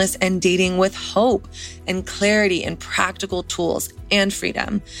singleness and dating with hope and clarity and practical tools and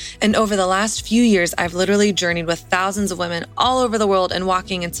freedom. And over the last few years, I've literally journeyed with thousands of women all over the world and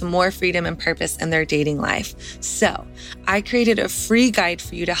walking into more freedom and purpose in their dating life. So I created a free guide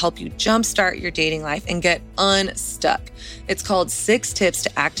for you to help you jumpstart your dating life and get unstuck. It's called 6 Tips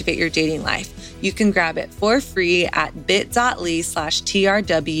to Activate Your Dating Life. You can grab it for free at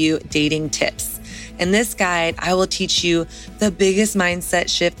bit.ly/TRW dating tips. In this guide, I will teach you the biggest mindset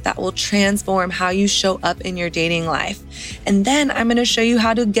shift that will transform how you show up in your dating life. And then I'm going to show you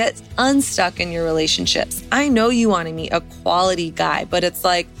how to get unstuck in your relationships. I know you want to meet a quality guy, but it's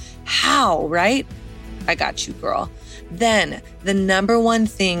like, how, right? I got you, girl. Then the number one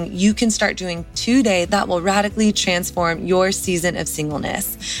thing you can start doing today that will radically transform your season of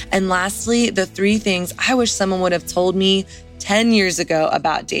singleness. And lastly, the 3 things I wish someone would have told me 10 years ago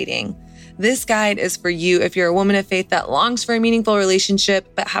about dating. This guide is for you if you're a woman of faith that longs for a meaningful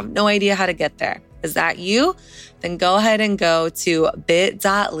relationship but have no idea how to get there. Is that you? Then go ahead and go to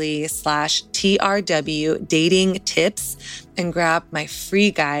bit.ly/TRW dating tips and grab my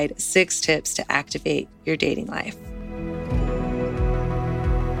free guide, 6 Tips to Activate Your Dating Life.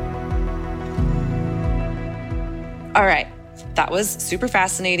 All right. That was super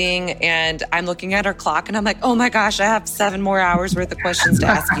fascinating. And I'm looking at our clock and I'm like, oh my gosh, I have 7 more hours worth of questions to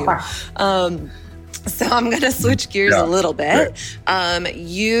ask you. So I'm going to switch gears a little bit. Right.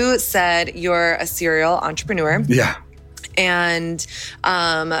 You said you're a serial entrepreneur. Yeah. And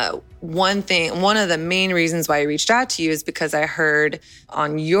one of the main reasons why I reached out to you is because I heard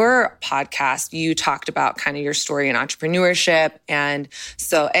on your podcast, you talked about kind of your story in entrepreneurship. And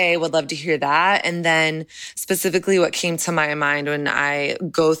so would love to hear that. And then specifically what came to my mind when I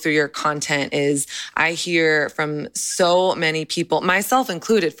go through your content is I hear from so many people, myself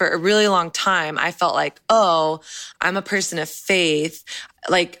included, for a really long time, I felt like, oh, I'm a person of faith.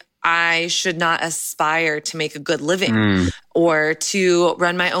 Like, I should not aspire to make a good living or to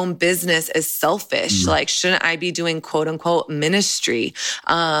run my own business as selfish. Like, shouldn't I be doing quote unquote ministry?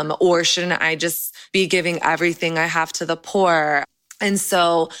 Or shouldn't I just be giving everything I have to the poor? And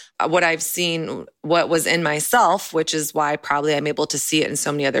so what I've seen, what was in myself, which is why probably I'm able to see it in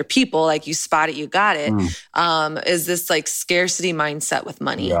so many other people, like you spot it, you got it, is this like scarcity mindset with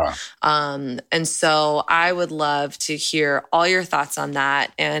money. Yeah. And so I would love to hear all your thoughts on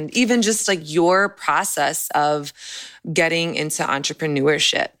that, and even just like your process of getting into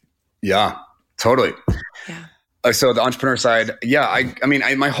entrepreneurship. Yeah, totally. Yeah. So the entrepreneur side, yeah, I mean,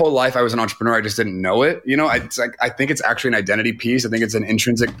 my whole life I was an entrepreneur. I just didn't know it. You know, it's like, I think it's actually an identity piece. I think it's an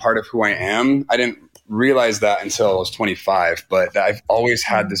intrinsic part of who I am. I didn't realize that until I was 25, but I've always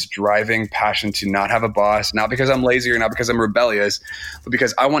had this driving passion to not have a boss, not because I'm lazy or not because I'm rebellious, but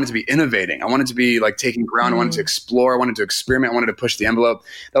because I wanted to be innovating. I wanted to be like taking ground. I wanted to explore. I wanted to experiment. I wanted to push the envelope.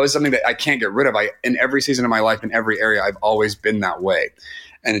 That was something that I can't get rid of. In every season of my life, in every area, I've always been that way.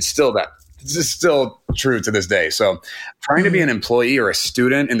 And it's still that. This is still true to this day. So trying to be an employee or a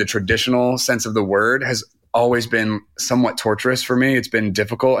student in the traditional sense of the word has always been somewhat torturous for me. It's been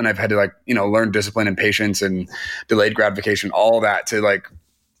difficult. And I've had to learn discipline and patience and delayed gratification, all that to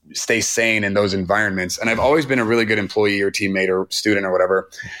stay sane in those environments. And I've always been a really good employee or teammate or student or whatever.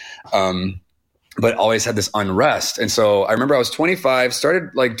 But always had this unrest. And so I remember I was 25, started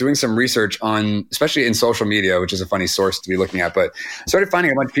doing some research on, especially in social media, which is a funny source to be looking at, but started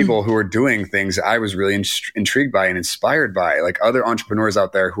finding a bunch of people who were doing things I was really intrigued by and inspired by, like other entrepreneurs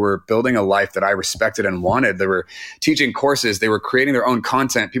out there who were building a life that I respected and wanted. They were teaching courses. They were creating their own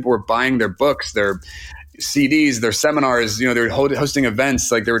content. People were buying their books, their CDs, their seminars, they were hosting events,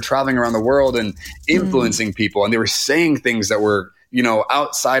 like they were traveling around the world and influencing people. And they were saying things that were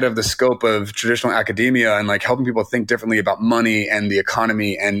outside of the scope of traditional academia and helping people think differently about money and the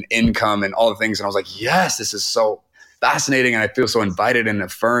economy and income and all the things. And I was like, yes, this is so fascinating. And I feel so invited and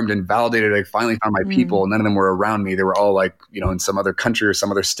affirmed and validated. I finally found my people. None of them were around me. They were all in some other country or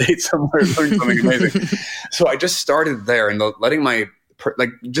some other state somewhere doing something amazing. So I just started there and letting my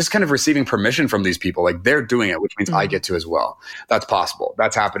just kind of receiving permission from these people, they're doing it, which means I get to as well. That's possible.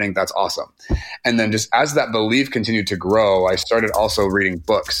 That's happening. That's awesome. And then just as that belief continued to grow, I started also reading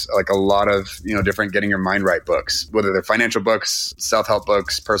books, a lot of, different getting your mind right books, whether they're financial books, self-help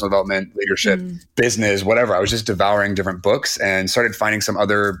books, personal development, leadership, business, whatever. I was just devouring different books and started finding some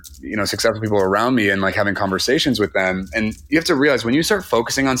other, successful people around me and having conversations with them. And you have to realize when you start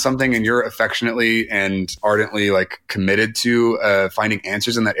focusing on something and you're affectionately and ardently committed to finding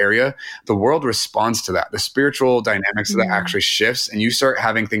answers in that area, the world responds to that. The spiritual dynamics of that actually shifts, and you start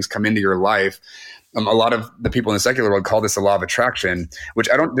having things come into your life. A lot of the people in the secular world call this the law of attraction, which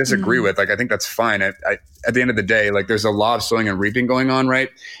I don't disagree with. I think that's fine. At the end of the day, there's a law of sowing and reaping going on, right?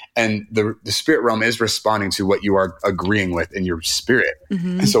 And the spirit realm is responding to what you are agreeing with in your spirit.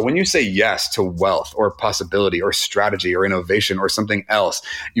 And so when you say yes to wealth or possibility or strategy or innovation or something else,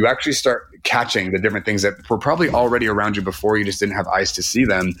 you actually start catching the different things that were probably already around you before. You just didn't have eyes to see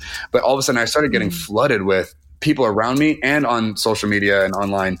them. But all of a sudden I started getting flooded with people around me and on social media and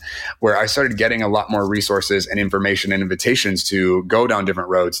online, where I started getting a lot more resources and information and invitations to go down different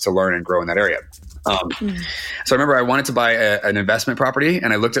roads to learn and grow in that area. So I remember I wanted to buy an investment property,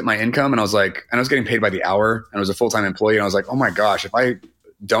 and I looked at my income and I was like, and I was getting paid by the hour and I was a full-time employee. And I was like, oh my gosh, if I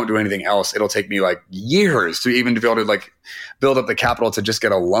don't do anything else, it'll take me years to even to be able to build up the capital to just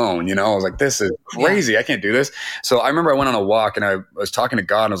get a loan. I was like, this is crazy. I can't do this. So I remember I went on a walk and I was talking to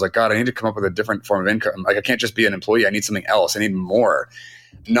God and I was like, God, I need to come up with a different form of income. I can't just be an employee. I need something else. I need more.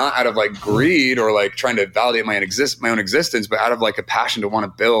 Not out of greed or trying to validate my own existence, but out of a passion to want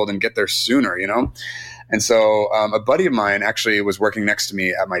to build and get there sooner, And so a buddy of mine actually was working next to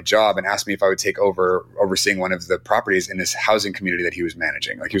me at my job and asked me if I would take over overseeing one of the properties in this housing community that he was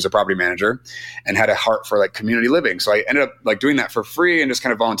managing. He was a property manager and had a heart for community living. So I ended up doing that for free and just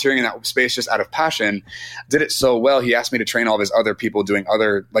kind of volunteering in that space just out of passion. Did it so well. He asked me to train all of his other people doing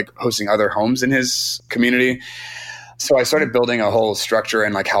hosting other homes in his community. So I started building a whole structure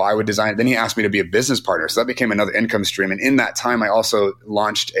and how I would design it. Then he asked me to be a business partner. So that became another income stream. And in that time, I also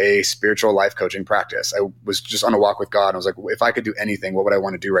launched a spiritual life coaching practice. I was just on a walk with God. And I was like, if I could do anything, what would I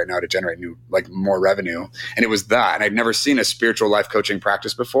want to do right now to generate more revenue? And it was that. And I'd never seen a spiritual life coaching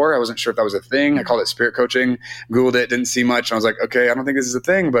practice before. I wasn't sure if that was a thing. I called it spirit coaching, Googled it, didn't see much. And I was like, okay, I don't think this is a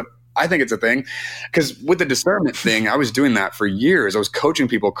thing, but I think it's a thing. Because with the discernment thing, I was doing that for years. I was coaching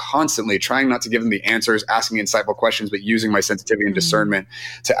people constantly, trying not to give them the answers, asking insightful questions, but using my sensitivity and discernment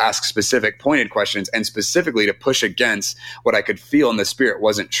to ask specific pointed questions and specifically to push against what I could feel in the spirit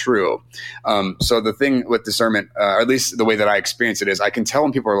wasn't true. So the thing with discernment, or at least the way that I experience it, is I can tell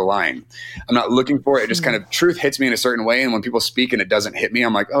when people are lying. I'm not looking for it. It just kind of truth hits me in a certain way. And when people speak and it doesn't hit me,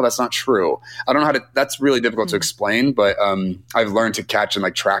 I'm like, oh, that's not true. I don't know how to, that's really difficult to explain, but I've learned to catch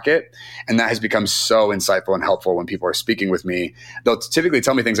and track it. it. And that has become so insightful and helpful when people are speaking with me. They'll typically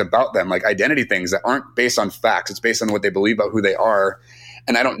tell me things about them, like identity things that aren't based on facts. It's based on what they believe about who they are.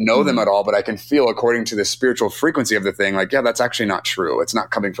 And I don't know them at all, but I can feel, according to the spiritual frequency of the thing, like, yeah, that's actually not true. It's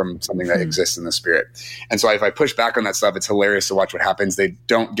not coming from something that exists in the spirit. And so if I push back on that stuff, it's hilarious to watch what happens. They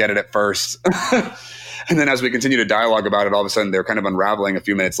don't get it at first. And then as we continue to dialogue about it, all of a sudden they're kind of unraveling a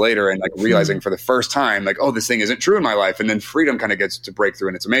few minutes later and like realizing for the first time, like, oh, this thing isn't true in my life. And then freedom kind of gets to break through,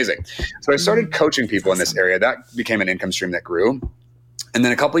 and it's amazing. So I started coaching people in this area. That became an income stream that grew. And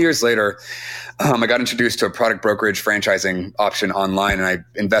then a couple of years later, I got introduced to a product brokerage franchising option online, and I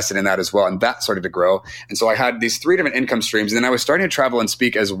invested in that as well. And that started to grow. And so I had these 3 different income streams. And then I was starting to travel and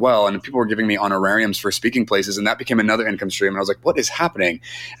speak as well. And people were giving me honorariums for speaking places. And that became another income stream. And I was like, what is happening?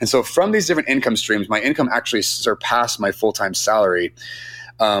 And so from these different income streams, my income actually surpassed my full-time salary.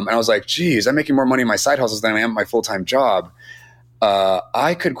 And I was like, geez, I'm making more money in my side hustles than I am at my full-time job.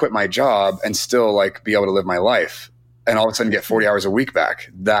 I could quit my job and still like be able to live my life, and all of a sudden get 40 hours a week back.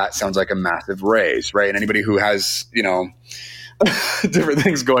 That sounds like a massive raise, right? And anybody who has, different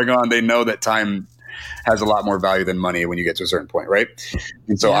things going on, they know that time has a lot more value than money when you get to a certain point, right?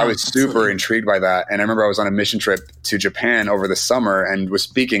 And so I was super intrigued by that. And I remember I was on a mission trip to Japan over the summer and was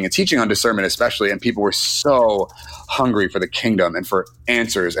speaking and teaching on discernment especially, and people were so hungry for the kingdom and for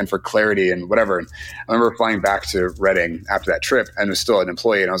answers and for clarity and whatever. And I remember flying back to Reading after that trip and was still an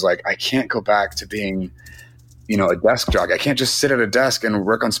employee, and I was like, I can't go back to being a desk jock. I can't just sit at a desk and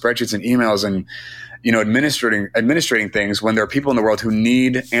work on spreadsheets and emails and, administrating things when there are people in the world who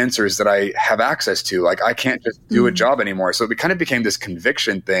need answers that I have access to. Like, I can't just do a job anymore. So it kind of became this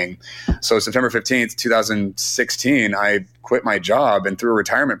conviction thing. So September 15th, 2016, I quit my job and threw a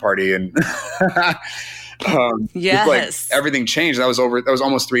retirement party, and like everything changed. That was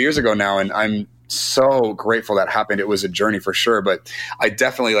almost 3 years ago now. And I'm so grateful that happened. It was a journey for sure, but I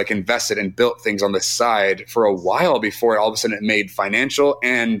definitely like invested and built things on the side for a while before all of a sudden it made financial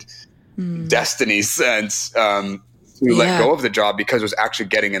and destiny sense to let go of the job, because it was actually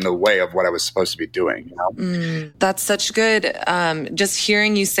getting in the way of what I was supposed to be doing. That's such good. Just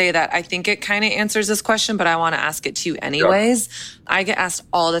hearing you say that, I think it kind of answers this question, but I want to ask it to you anyways. Yeah. I get asked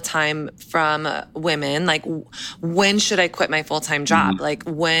all the time from women, like, when should I quit my full-time job? Like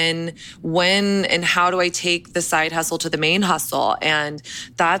when and how do I take the side hustle to the main hustle? And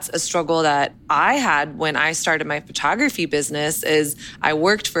that's a struggle that I had when I started my photography business. Is I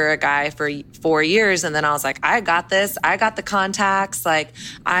worked for a guy for 4 years, and then I was like, I got this. I got the contacts. Like,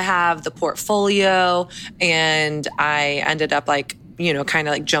 I have the portfolio, and I ended up like, kind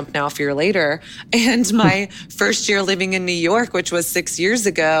of like jump now, fear later. And my first year living in New York, which was 6 years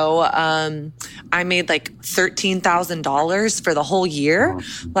ago, I made like $13,000 for the whole year.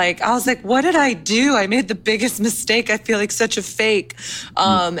 Like, I was like, what did I do? I made the biggest mistake. I feel like such a fake.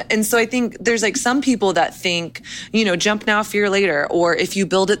 And so I think there's like some people that think, jump now, fear later, or if you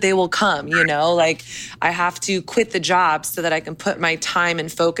build it, they will come, like I have to quit the job so that I can put my time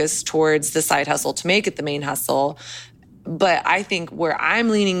and focus towards the side hustle to make it the main hustle. But I think where I'm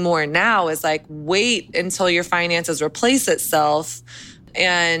leaning more now is like, wait until your finances replace itself.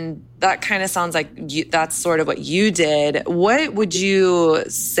 And that kind of sounds like that's sort of what you did. What would you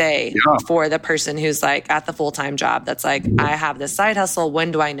say for the person who's like at the full-time job that's like, I have this side hustle. When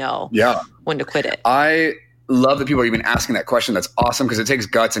do I know when to quit it? I love that people are even asking that question. That's awesome, because it takes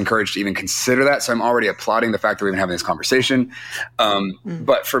guts and courage to even consider that. So I'm already applauding the fact that we're even having this conversation.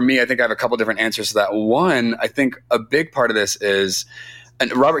 But for me, I think I have a couple different answers to that. One, I think a big part of this is,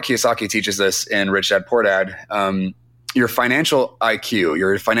 and Robert Kiyosaki teaches this in Rich Dad Poor Dad, your financial IQ,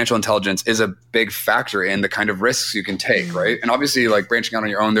 your financial intelligence is a big factor in the kind of risks you can take, right? And obviously, like branching out on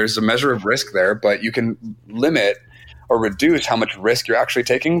your own, there's a measure of risk there, but you can limit or reduce how much risk you're actually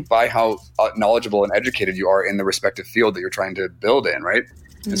taking by how knowledgeable and educated you are in the respective field that you're trying to build in, right?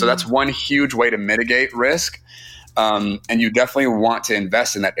 And so that's one huge way to mitigate risk. And you definitely want to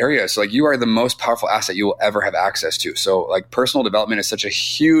invest in that area. So like, you are the most powerful asset you will ever have access to. So like, personal development is such a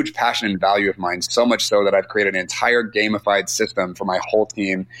huge passion and value of mine, so much so that I've created an entire gamified system for my whole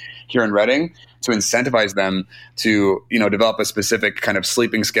team here in Reading to incentivize them to, develop a specific kind of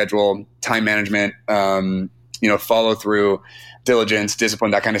sleeping schedule, time management, follow through, diligence,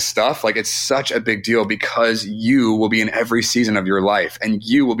 discipline, that kind of stuff. Like, it's such a big deal, because you will be in every season of your life, and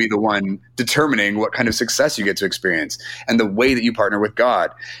you will be the one determining what kind of success you get to experience and the way that you partner with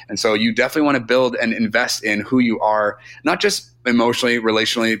God. And so you definitely want to build and invest in who you are, not just emotionally,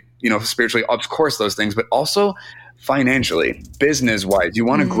 relationally, spiritually, of course, those things, but also financially, business-wise. You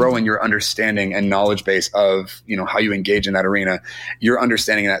want to grow in your understanding and knowledge base of, how you engage in that arena. Your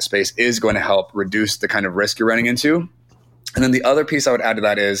understanding in that space is going to help reduce the kind of risk you're running into. And then the other piece I would add to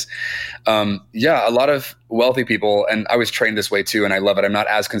that is, a lot of wealthy people, and I was trained this way too, and I love it. I'm not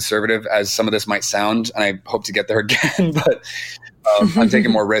as conservative as some of this might sound, and I hope to get there again, but I'm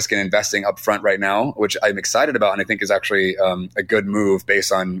taking more risk and investing up front right now, which I'm excited about, and I think is actually a good move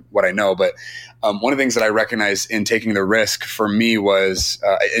based on what I know. But one of the things that I recognize in taking the risk for me was,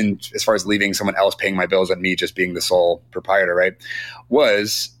 as far as leaving someone else paying my bills and me just being the sole proprietor, right,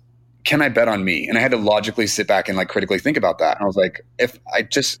 was, can I bet on me? And I had to logically sit back and like critically think about that. And I was like, if I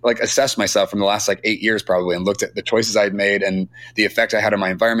just like assessed myself from the last like 8 years probably and looked at the choices I'd made and the effect I had on my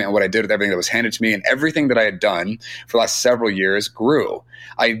environment and what I did with everything that was handed to me, and everything that I had done for the last several years grew.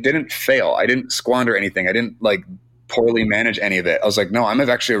 I didn't fail. I didn't squander anything. I didn't like poorly manage any of it. I was like, no, I'm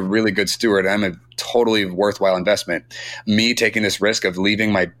actually a really good steward. I'm a totally worthwhile investment. Me taking this risk of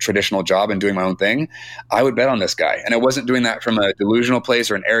leaving my traditional job and doing my own thing, I would bet on this guy. And I wasn't doing that from a delusional place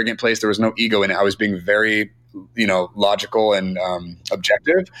or an arrogant place. There was no ego in it. I was being very, logical and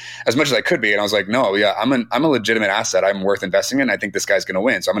objective as much as I could be. And I was like, no, yeah, I'm a legitimate asset. I'm worth investing in. I think this guy's going to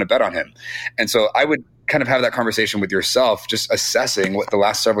win. So I'm going to bet on him. And so I would kind of have that conversation with yourself, just assessing what the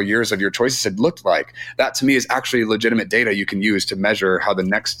last several years of your choices had looked like. That to me is actually legitimate data you can use to measure how the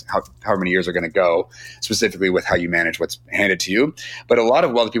next, how many years are going to go, specifically with how you manage what's handed to you. But a lot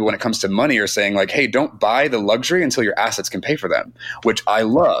of wealthy people, when it comes to money, are saying like, hey, don't buy the luxury until your assets can pay for them, which I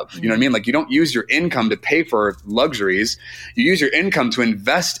love. You know what I mean? Like, you don't use your income to pay for luxuries. You use your income to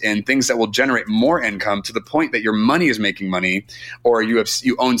invest in things that will generate more income to the point that your money is making money, or you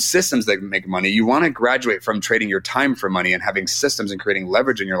own systems that make money. You want to graduate from trading your time for money and having systems and creating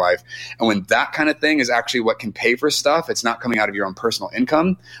leverage in your life. And when that kind of thing is actually what can pay for stuff, it's not coming out of your own personal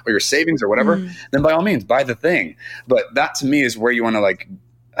income or your savings or whatever, then by all means, buy the thing. But that to me is where you want to like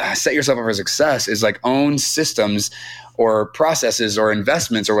set yourself up for success, is like own systems or processes or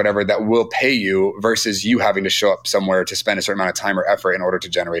investments or whatever that will pay you, versus you having to show up somewhere to spend a certain amount of time or effort in order to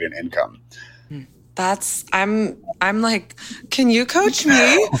generate an income. I'm like, can you coach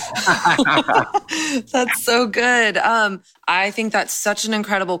me? That's so good. I think that's such an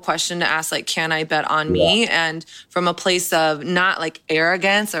incredible question to ask, like, can I bet on me? And from a place of not like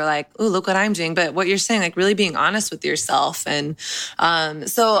arrogance or like, oh, look what I'm doing, but what you're saying, like really being honest with yourself. And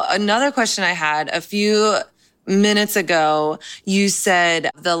so another question I had a few minutes ago, you said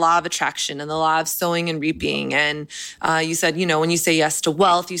the law of attraction and the law of sowing and reaping. And you said, when you say yes to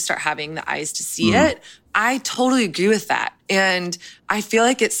wealth, you start having the eyes to see it. I totally agree with that. And I feel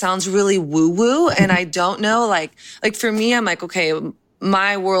like it sounds really woo-woo. And I don't know, like for me, I'm like, okay,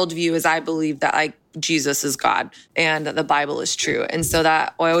 my worldview is I believe that like Jesus is God and that the Bible is true. And so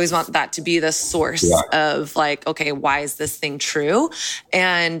that I always want that to be the source of like, okay, why is this thing true?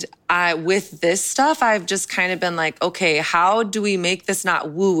 And with this stuff, I've just kind of been like, okay, how do we make this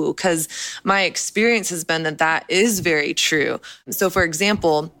not woo-woo? Because my experience has been that is very true. So for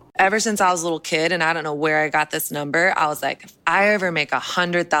example, ever since I was a little kid, and I don't know where I got this number, I was like, if I ever make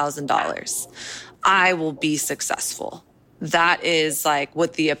 $100,000, I will be successful. That is like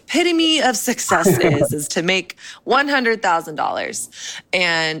what the epitome of success is to make $100,000.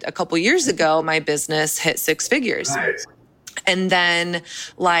 And a couple years ago, my business hit 6 figures. Nice. And then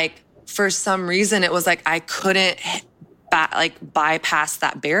like, for some reason, it was like, I couldn't bypass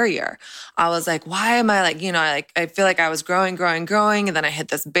that barrier. I was like, why am I like, I feel like I was growing. And then I hit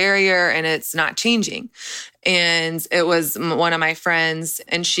this barrier and it's not changing. And it was one of my friends,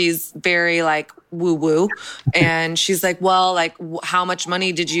 and she's very like woo woo. And she's like, well, like how much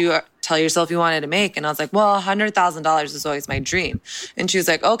money did you tell yourself you wanted to make? And I was like, well, $100,000 is always my dream. And she was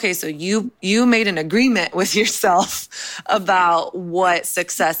like, okay, so you made an agreement with yourself about what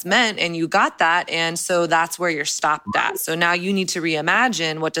success meant, and you got that. And so that's where you're stopped at. So now you need to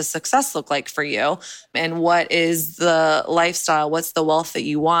reimagine, what does success look like for you? And what is the lifestyle? What's the wealth that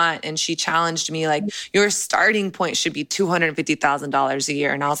you want? And she challenged me like, your starting point should be $250,000 a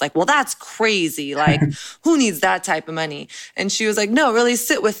year. And I was like, well, that's crazy. Like, who needs that type of money? And she was like, no, really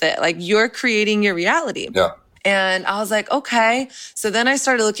sit with it. Like, you're creating your reality. Yeah. And I was like, okay. So then I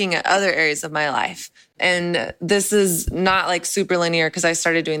started looking at other areas of my life. And this is not like super linear because I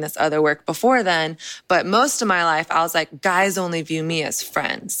started doing this other work before then. But most of my life, I was like, guys only view me as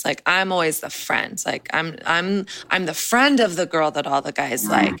friends. Like, I'm always the friend. Like, I'm the friend of the girl that all the guys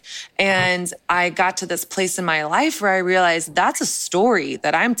like. And I got to this place in my life where I realized that's a story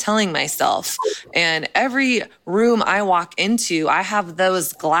that I'm telling myself. And every room I walk into, I have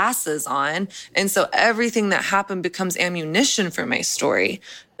those glasses on. And so everything that happened becomes ammunition for my story.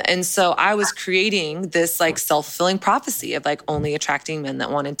 And so I was creating this like self-fulfilling prophecy of like only attracting men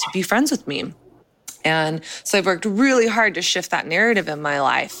that wanted to be friends with me. And so I've worked really hard to shift that narrative in my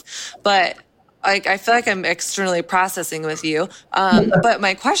life. But like, I feel like I'm externally processing with you. But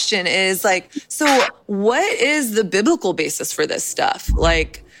my question is like, so what is the biblical basis for this stuff?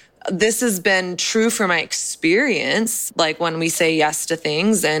 Like, this has been true for my experience, like when we say yes to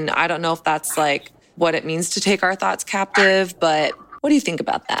things. And I don't know if that's like what it means to take our thoughts captive, but what do you think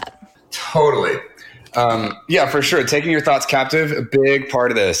about that? Totally. Yeah, for sure. Taking your thoughts captive, a big part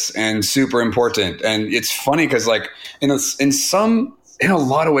of this and super important. And it's funny because like in a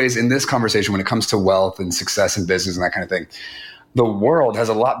lot of ways in this conversation, when it comes to wealth and success and business and that kind of thing, the world has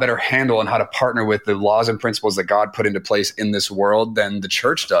a lot better handle on how to partner with the laws and principles that God put into place in this world than the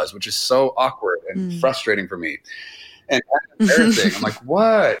church does, which is so awkward and frustrating for me. And that's embarrassing. I'm like,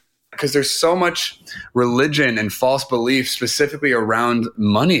 what? Because there's so much religion and false belief specifically around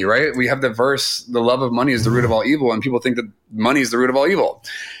money, right? We have the verse, the love of money is the root of all evil. And people think that money is the root of all evil.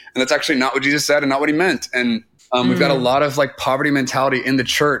 And that's actually not what Jesus said and not what he meant. And we've got a lot of like poverty mentality in the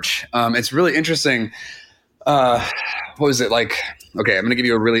church. It's really interesting. What was it like? Okay, I'm going to give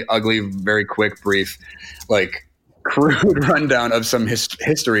you a really ugly, very quick, brief, like crude rundown of some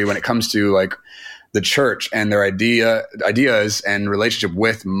history when it comes to like the church and their ideas and relationship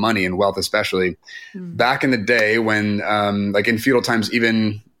with money and wealth, especially back in the day when, like in feudal times,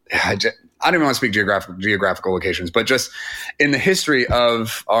 even I don't even want to speak geographical locations, but just in the history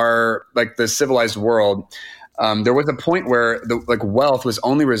of our like the civilized world. There was a point where the like wealth was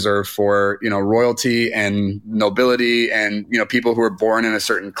only reserved for, royalty and nobility and, people who were born in a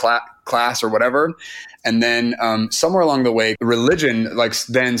certain class or whatever. And then somewhere along the way, religion like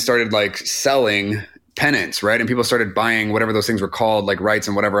then started like selling penance, right? And people started buying whatever those things were called, like rights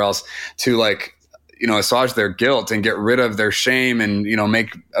and whatever else to like, assuage their guilt and get rid of their shame and,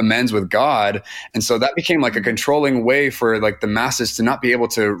 make amends with God. And so that became like a controlling way for like the masses to not be able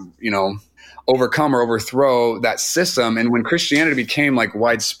to, overcome or overthrow that system. And when Christianity became like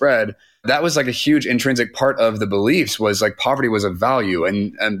widespread, that was like a huge intrinsic part of the beliefs was like poverty was a value.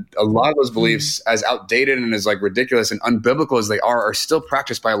 And a lot of those beliefs, as outdated and as like ridiculous and unbiblical as they are still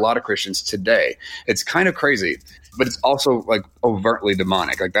practiced by a lot of Christians today. It's kind of crazy, but it's also like overtly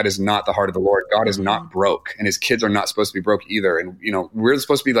demonic. Like that is not the heart of the Lord. God is not broke and his kids are not supposed to be broke either. And, we're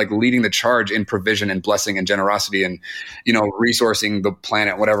supposed to be like leading the charge in provision and blessing and generosity and, resourcing the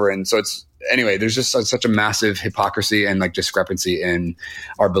planet, whatever. And so anyway, there's just such a massive hypocrisy and like discrepancy in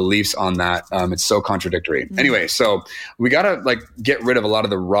our beliefs on that. It's so contradictory. Anyway, so we got to like get rid of a lot of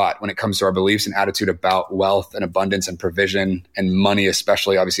the rot when it comes to our beliefs and attitude about wealth and abundance and provision and money,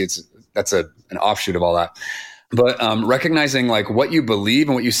 especially. Obviously, that's an offshoot of all that. But recognizing like what you believe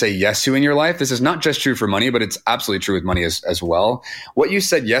and what you say yes to in your life, this is not just true for money, but it's absolutely true with money as well. What you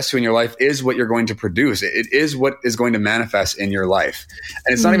said yes to in your life is what you're going to produce. It is what is going to manifest in your life.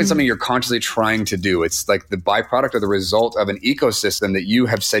 And it's not even something you're consciously trying to do. It's like the byproduct or the result of an ecosystem that you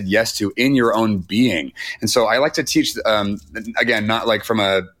have said yes to in your own being. And so I like to teach, again, not like from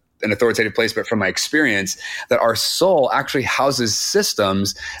an authoritative place, but from my experience, that our soul actually houses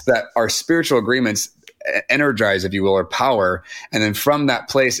systems that are spiritual agreements energize, if you will, or power. And then from that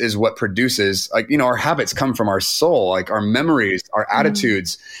place is what produces, like, our habits come from our soul, like our memories, our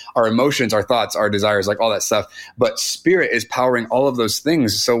attitudes, our emotions, our thoughts, our desires, like all that stuff. But spirit is powering all of those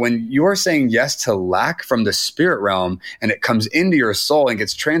things. So when you're saying yes to lack from the spirit realm and it comes into your soul and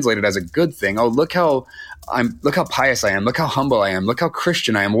gets translated as a good thing, look how pious I am. Look how humble I am. Look how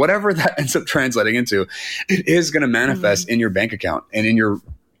Christian I am. Whatever that ends up translating into, it is going to manifest in your bank account and in your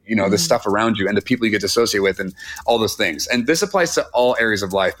the stuff around you and the people you get to associate with and all those things. And this applies to all areas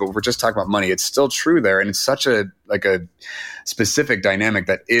of life, but we're just talking about money. It's still true there. And it's such a specific dynamic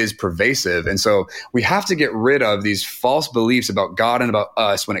that is pervasive. And so we have to get rid of these false beliefs about God and about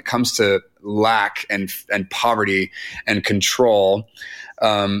us when it comes to lack and poverty and control.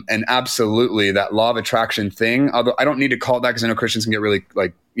 And absolutely that law of attraction thing, although I don't need to call it that because I know Christians can get really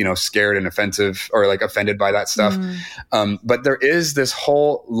scared and offensive or like offended by that stuff. But there is this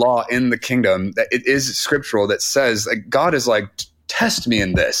whole law in the kingdom that it is scriptural that says like God is like, test me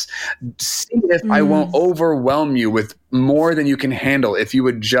in this. See if I won't overwhelm you with more than you can handle if you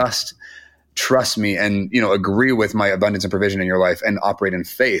would just trust me and, agree with my abundance and provision in your life and operate in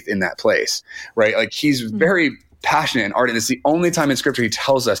faith in that place, right? Like he's very passionate and ardent. It's the only time in scripture he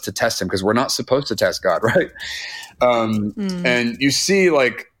tells us to test him because we're not supposed to test God, right? And you see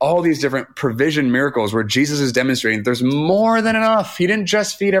like all these different provision miracles where Jesus is demonstrating that there's more than enough. He didn't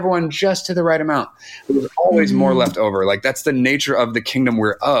just feed everyone just to the right amount. There was always more left over. Like that's the nature of the kingdom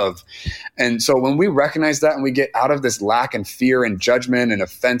we're of. And so when we recognize that and we get out of this lack and fear and judgment and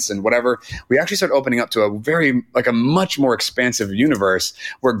offense and whatever, we actually start opening up to a much more expansive universe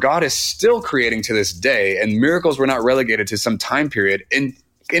where God is still creating to this day and miracles were not relegated to some time period. And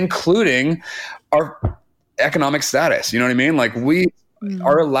including our economic status. You know what I mean? Like we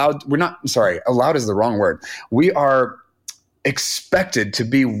are allowed, allowed is the wrong word. We are expected to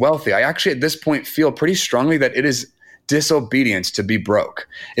be wealthy. I actually at this point feel pretty strongly that it is disobedience to be broke.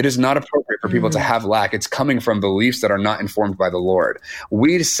 It is not appropriate for people to have lack. It's coming from beliefs that are not informed by the Lord.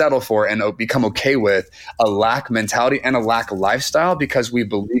 We settle for and become okay with a lack mentality and a lack lifestyle because we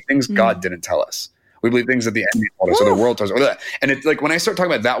believe things God didn't tell us. We believe things that the enemy told us or the world told us. And it's like when I start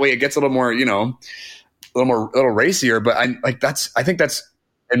talking about it that way, it gets a little more, a little racier. But I think that's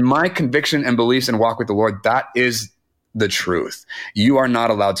in my conviction and beliefs and walk with the Lord. That is the truth. You are not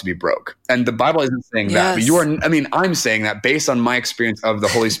allowed to be broke. And the Bible isn't saying that. But I'm saying that based on my experience of the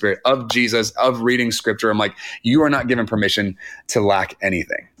Holy Spirit, of Jesus, of reading scripture. I'm like, you are not given permission to lack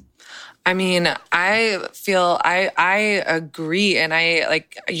anything. I mean, I feel I agree. And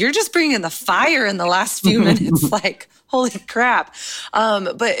you're just bringing the fire in the last few minutes. Like, holy crap.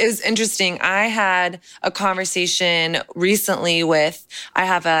 But it was interesting. I had a conversation recently I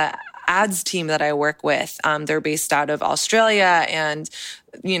have a ads team that I work with. They're based out of Australia and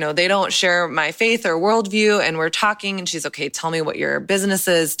they don't share my faith or worldview. And we're talking and she's okay, tell me what your business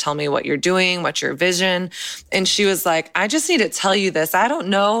is. Tell me what you're doing. What's your vision? And she was like, I just need to tell you this. I don't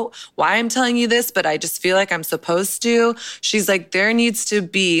know why I'm telling you this, but I just feel like I'm supposed to. She's like, there needs to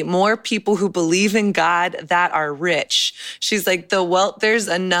be more people who believe in God that are rich. She's like, there's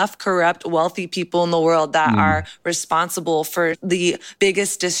enough corrupt, wealthy people in the world that are responsible for the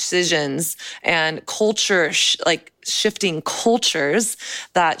biggest decisions and culture, shifting cultures,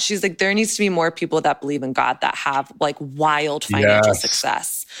 that she's like, there needs to be more people that believe in God that have like wild financial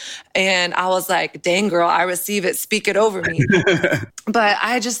success. And I was like, dang girl, I receive it. Speak it over me. But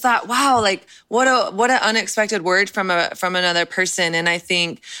I just thought, wow, like what an unexpected word from another person. And I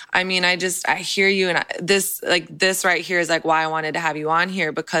think, I hear you. And this right here is like why I wanted to have you on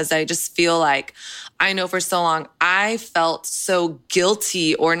here, because I just feel like I know for so long I felt so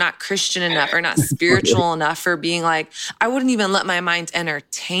guilty or not Christian enough or not spiritual enough for being like, I wouldn't even let my mind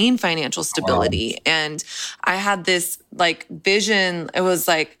entertain financial stability. Wow. And I had this like vision. It was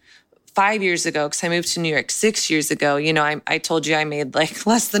like 5 years ago, because I moved to New York 6 years ago. I told you I made like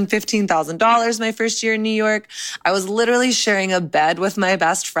less than $15,000 my first year in New York. I was literally sharing a bed with my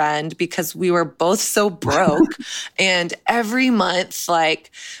best friend because we were both so broke. And every month,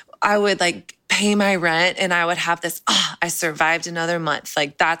 like I would like pay my rent and I would have this, I survived another month.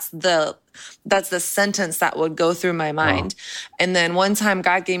 Like that's the sentence that would go through my mind. Wow. And then one time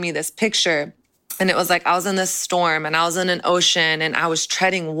God gave me this picture and it was like, I was in this storm and I was in an ocean and I was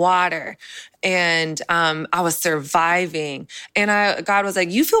treading water and I was surviving. And God was like,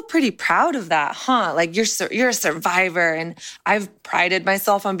 you feel pretty proud of that, huh? Like you're a survivor. And I've prided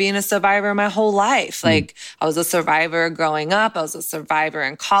myself on being a survivor my whole life. Like I was a survivor growing up. I was a survivor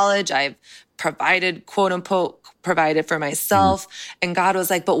in college. I've provided, quote unquote, provided for myself. And God was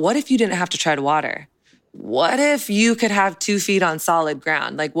like, but what if you didn't have to tread water? What if you could have 2 feet on solid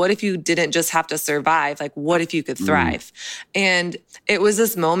ground? Like, what if you didn't just have to survive? Like, what if you could thrive? And it was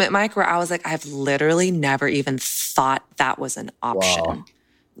this moment, Mike, where I was like, I've literally never even thought that was an option. Wow.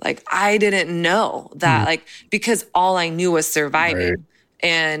 Like, I didn't know that, like, because all I knew was surviving. Right.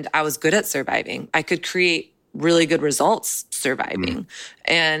 And I was good at surviving. I could create really good results surviving.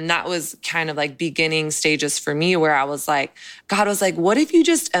 And that was kind of like beginning stages for me where I was like, God was like, what if you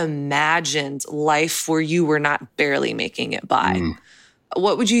just imagined life where you were not barely making it by?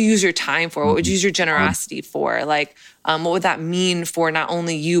 What would you use your time for? What would you use your generosity for? Like, what would that mean for not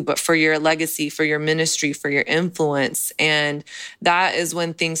only you, but for your legacy, for your ministry, for your influence? And that is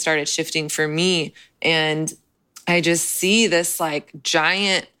when things started shifting for me. And I just see this like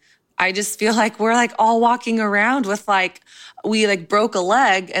giant, I just feel like we're like all walking around with like, we like broke a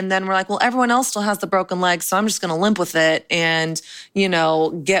leg and then we're like, well, everyone else still has the broken leg. So I'm just going to limp with it and,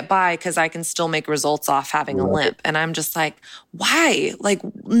 get by because I can still make results off having a limp. And I'm just like, why? Like,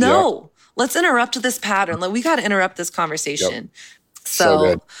 no, let's interrupt this pattern. Like we got to interrupt this conversation.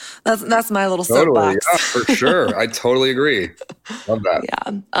 So that's my little soapbox. Yeah, for sure. I totally agree. Love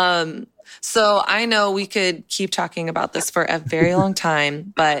that. Yeah. So I know we could keep talking about this for a very long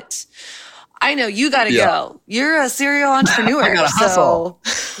time, but I know you got to go. You're a serial entrepreneur. I gotta hustle.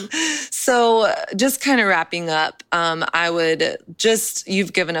 So just kind of wrapping up,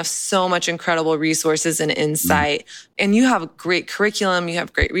 you've given us so much incredible resources and insight, and you have a great curriculum. You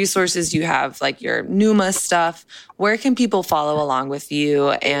have great resources. You have like your Numa stuff. Where can people follow along with you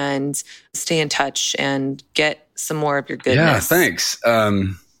and stay in touch and get some more of your goodness? Yeah, thanks.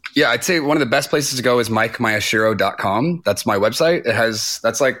 I'd say one of the best places to go is mikemayashiro.com. That's my website.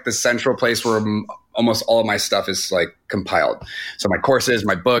 That's like the central place where almost all of my stuff is like compiled. So my courses,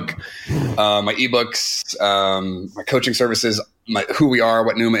 my book, my ebooks, my coaching services, my who we are,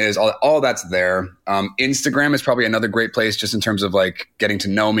 what Numa is, all that's there. Instagram is probably another great place just in terms of like getting to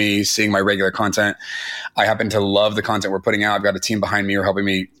know me, seeing my regular content. I happen to love the content we're putting out. I've got a team behind me who are helping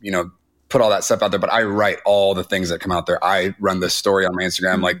me, put all that stuff out there, but I write all the things that come out there. I run the story on my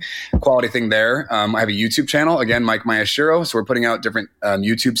Instagram, like quality thing there. I have a YouTube channel, again, Mike Mayashiro. So we're putting out different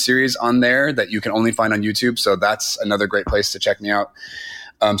YouTube series on there that you can only find on YouTube. So that's another great place to check me out.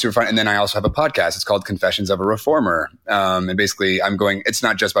 Super fun. And then I also have a podcast. It's called Confessions of a Reformer. And basically it's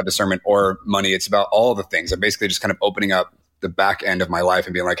not just about discernment or money. It's about all the things. I'm basically just kind of opening up the back end of my life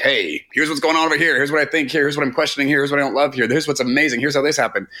and being like, hey, here's what's going on over here. Here's what I think here. Here's what I'm questioning here. Here's what I don't love here. Here's what's amazing. Here's how this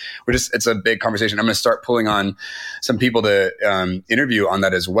happened. It's a big conversation. I'm going to start pulling on some people to interview on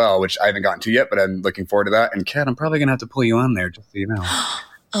that as well, which I haven't gotten to yet, but I'm looking forward to that. And Kat, I'm probably going to have to pull you on there just so you know.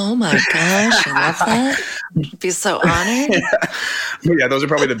 Oh my gosh, I love that. I'd be so honored. Yeah, those are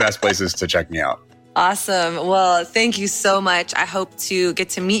probably the best places to check me out. Awesome. Well, thank you so much. I hope to get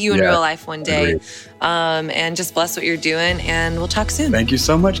to meet you in real life one day. And just bless what you're doing, and we'll talk soon. Thank you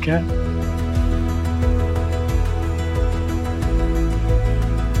so much, Kat.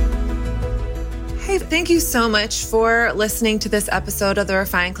 Hey, thank you so much for listening to this episode of the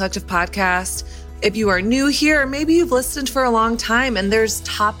Refined Collective podcast. If you are new here, maybe you've listened for a long time and there's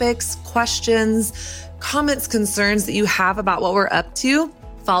topics, questions, comments, concerns that you have about what we're up to,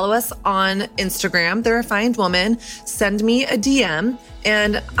 follow us on Instagram, The Refined Woman. Send me a DM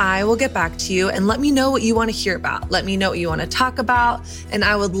and I will get back to you and let me know what you want to hear about. Let me know what you want to talk about, and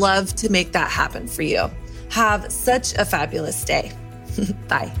I would love to make that happen for you. Have such a fabulous day.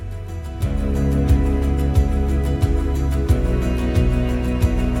 Bye.